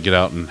you got to get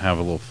out and have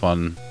a little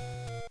fun.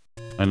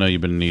 I know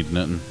you've been needing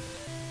it.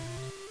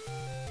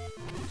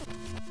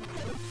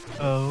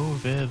 Oh,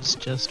 Vivs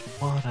just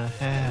wanna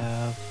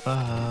have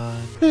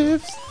fun.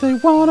 Vivs,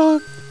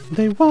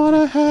 they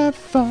wanna have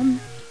fun.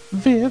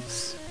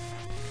 Vivs.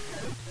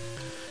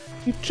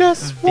 You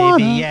just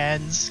wanna.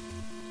 Vivians.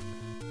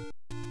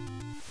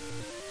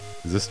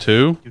 Is this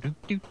 2?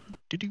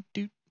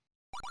 Do-do-do-do-do-do.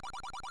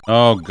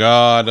 Oh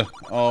god.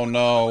 Oh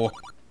no.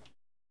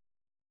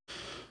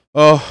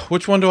 Oh,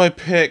 which one do I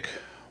pick?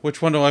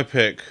 Which one do I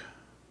pick?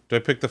 Do I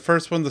pick the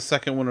first one, the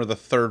second one, or the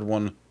third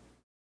one?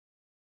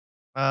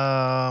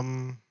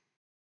 No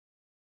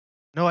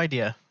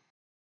idea.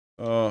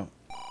 Oh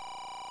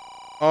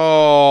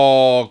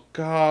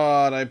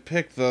god, I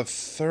picked the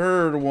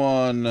third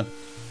one.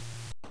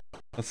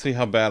 Let's see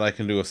how bad I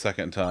can do a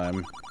second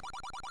time.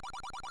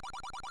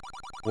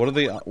 What are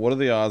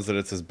the odds that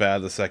it's as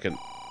bad the second?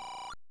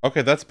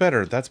 Okay, that's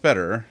better. That's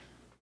better.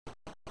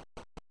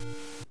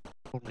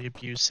 Totally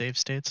abuse save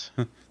states.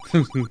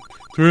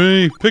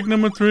 3. Pick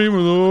number 3, my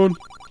lord.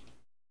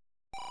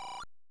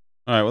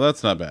 Alright, well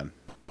that's not bad.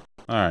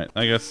 Alright,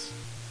 I guess.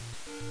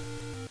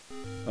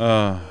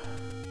 Alright,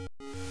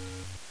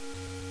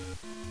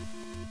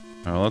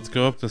 let's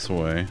go up this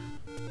way.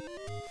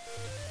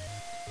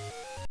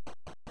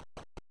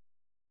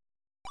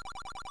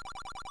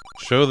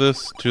 Show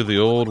this to the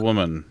old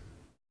woman.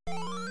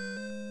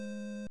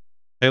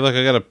 Hey, look,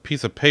 I got a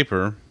piece of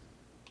paper.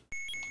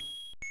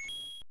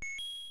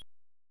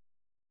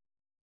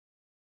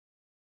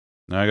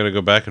 Now I gotta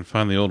go back and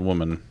find the old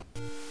woman.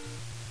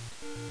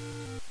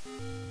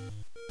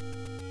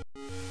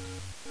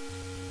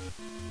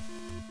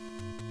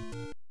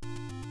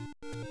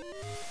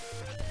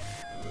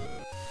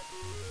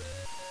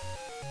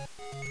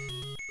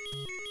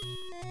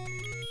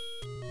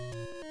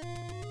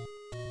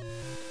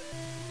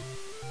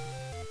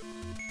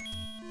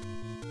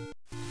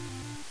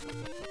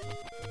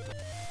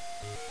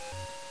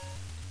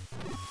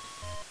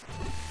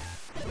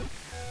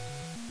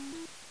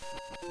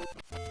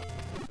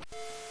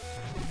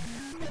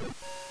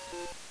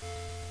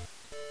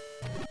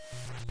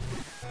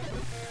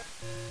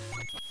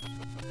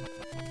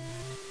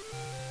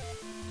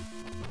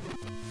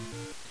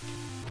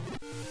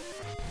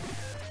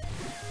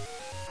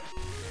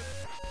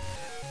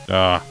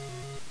 Ah.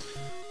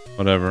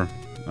 Whatever.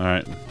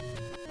 Alright.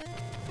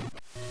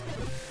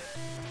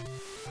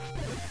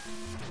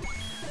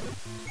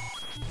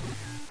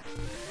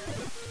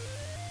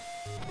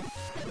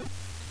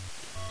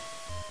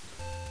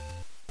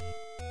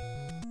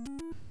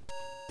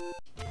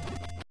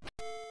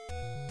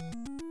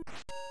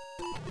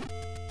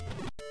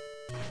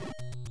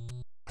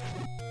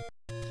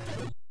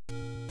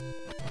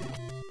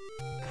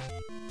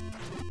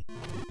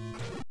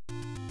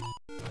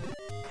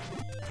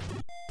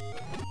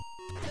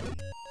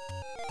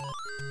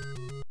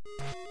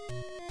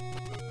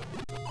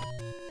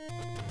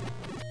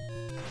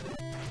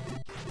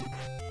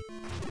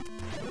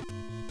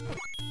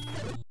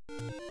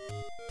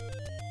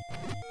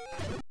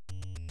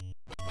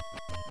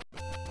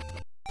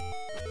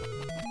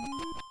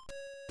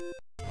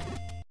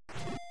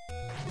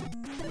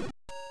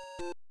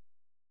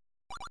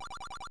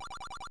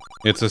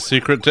 It's a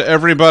secret to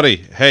everybody.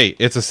 Hey,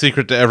 it's a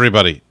secret to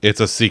everybody.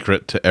 It's a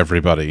secret to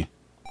everybody.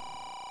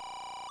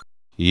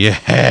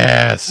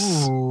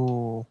 Yes.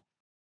 Ooh.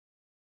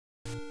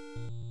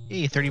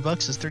 Hey,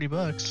 $30 is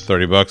 $30.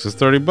 30 bucks is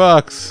 30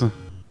 bucks.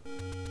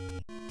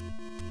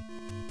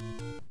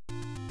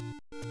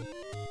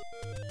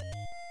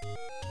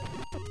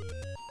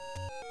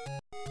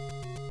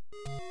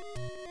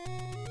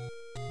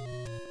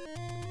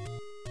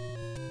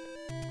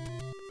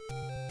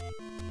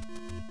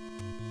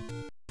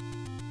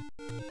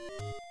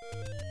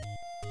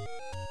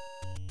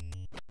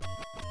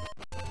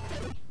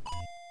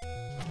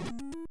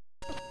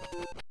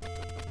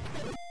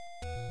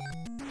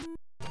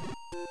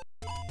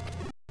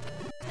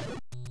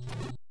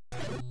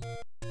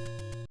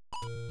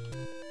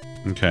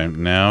 Okay,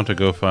 now to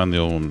go find the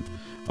old woman.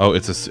 Oh,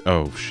 it's a...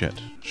 Oh, shit.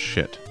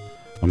 Shit.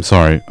 I'm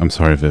sorry,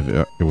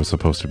 Viv. It was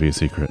supposed to be a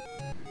secret.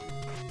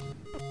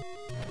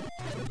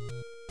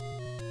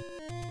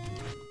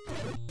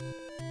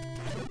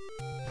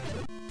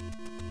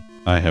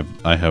 I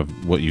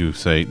have what you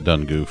say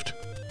done goofed.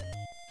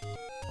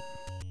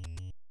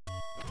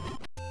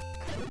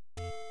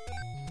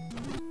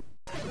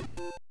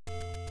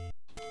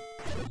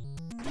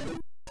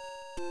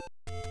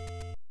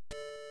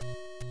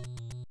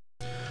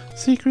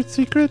 Secret,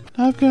 secret,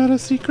 I've got a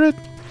secret.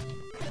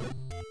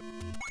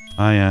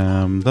 I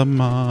am the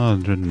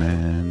modern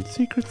man.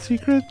 Secret,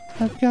 secret,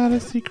 I've got a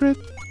secret.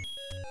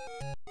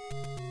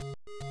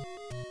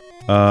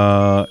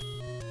 I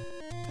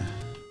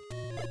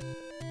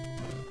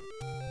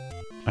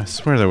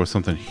swear there was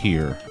something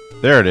here.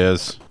 There it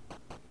is.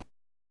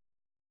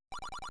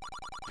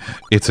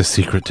 It's a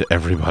secret to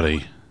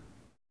everybody.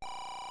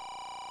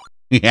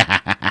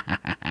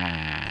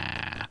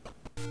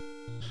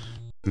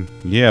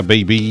 Yeah,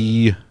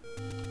 baby.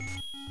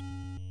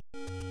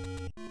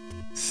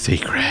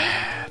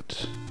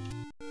 Secret.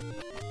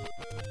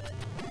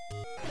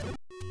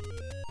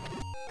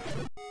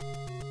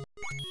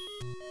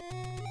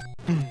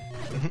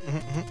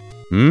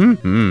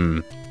 Mm-hmm.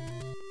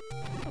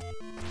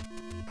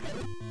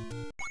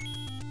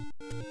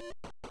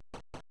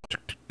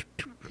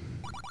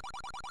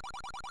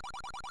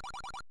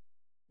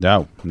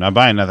 No, I'm not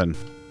buying nothing.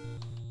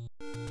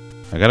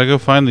 I gotta go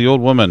find the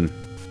old woman.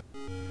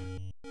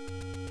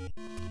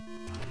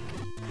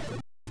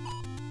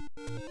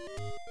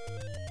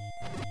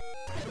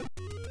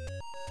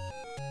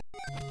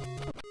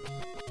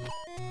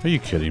 Are you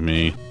kidding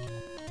me?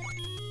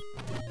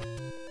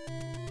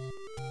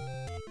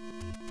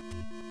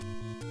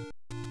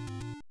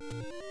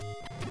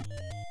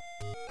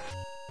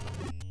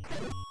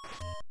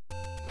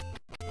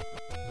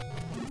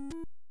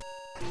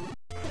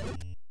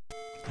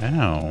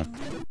 Ow.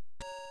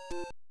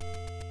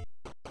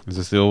 Is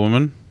this the old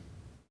woman?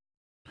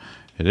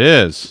 It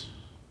is.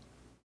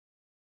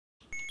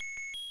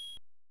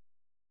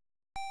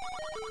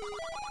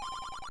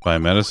 Buy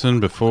medicine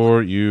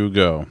before you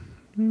go.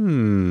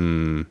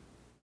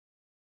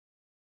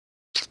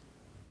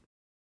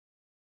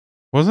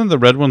 Wasn't the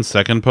red one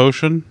second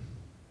potion?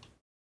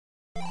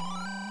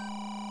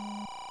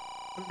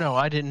 No,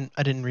 I didn't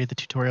read the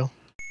tutorial.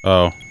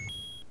 Oh.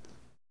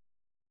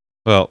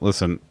 Well,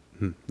 listen.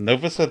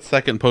 Nova said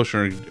second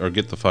potion or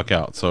get the fuck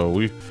out. So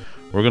we're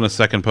gonna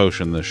second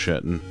potion this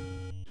shit. And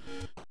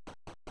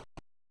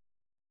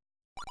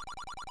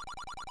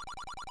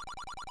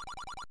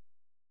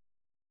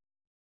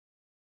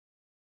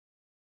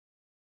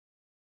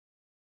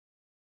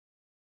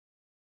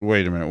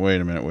wait a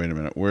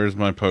minute. Where's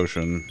my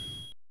potion?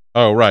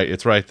 Oh, right,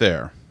 it's right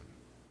there.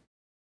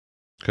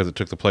 Because it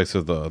took the place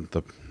of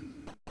the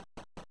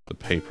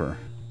paper.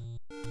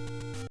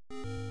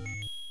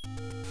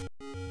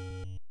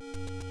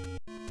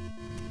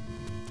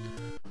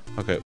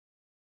 Okay,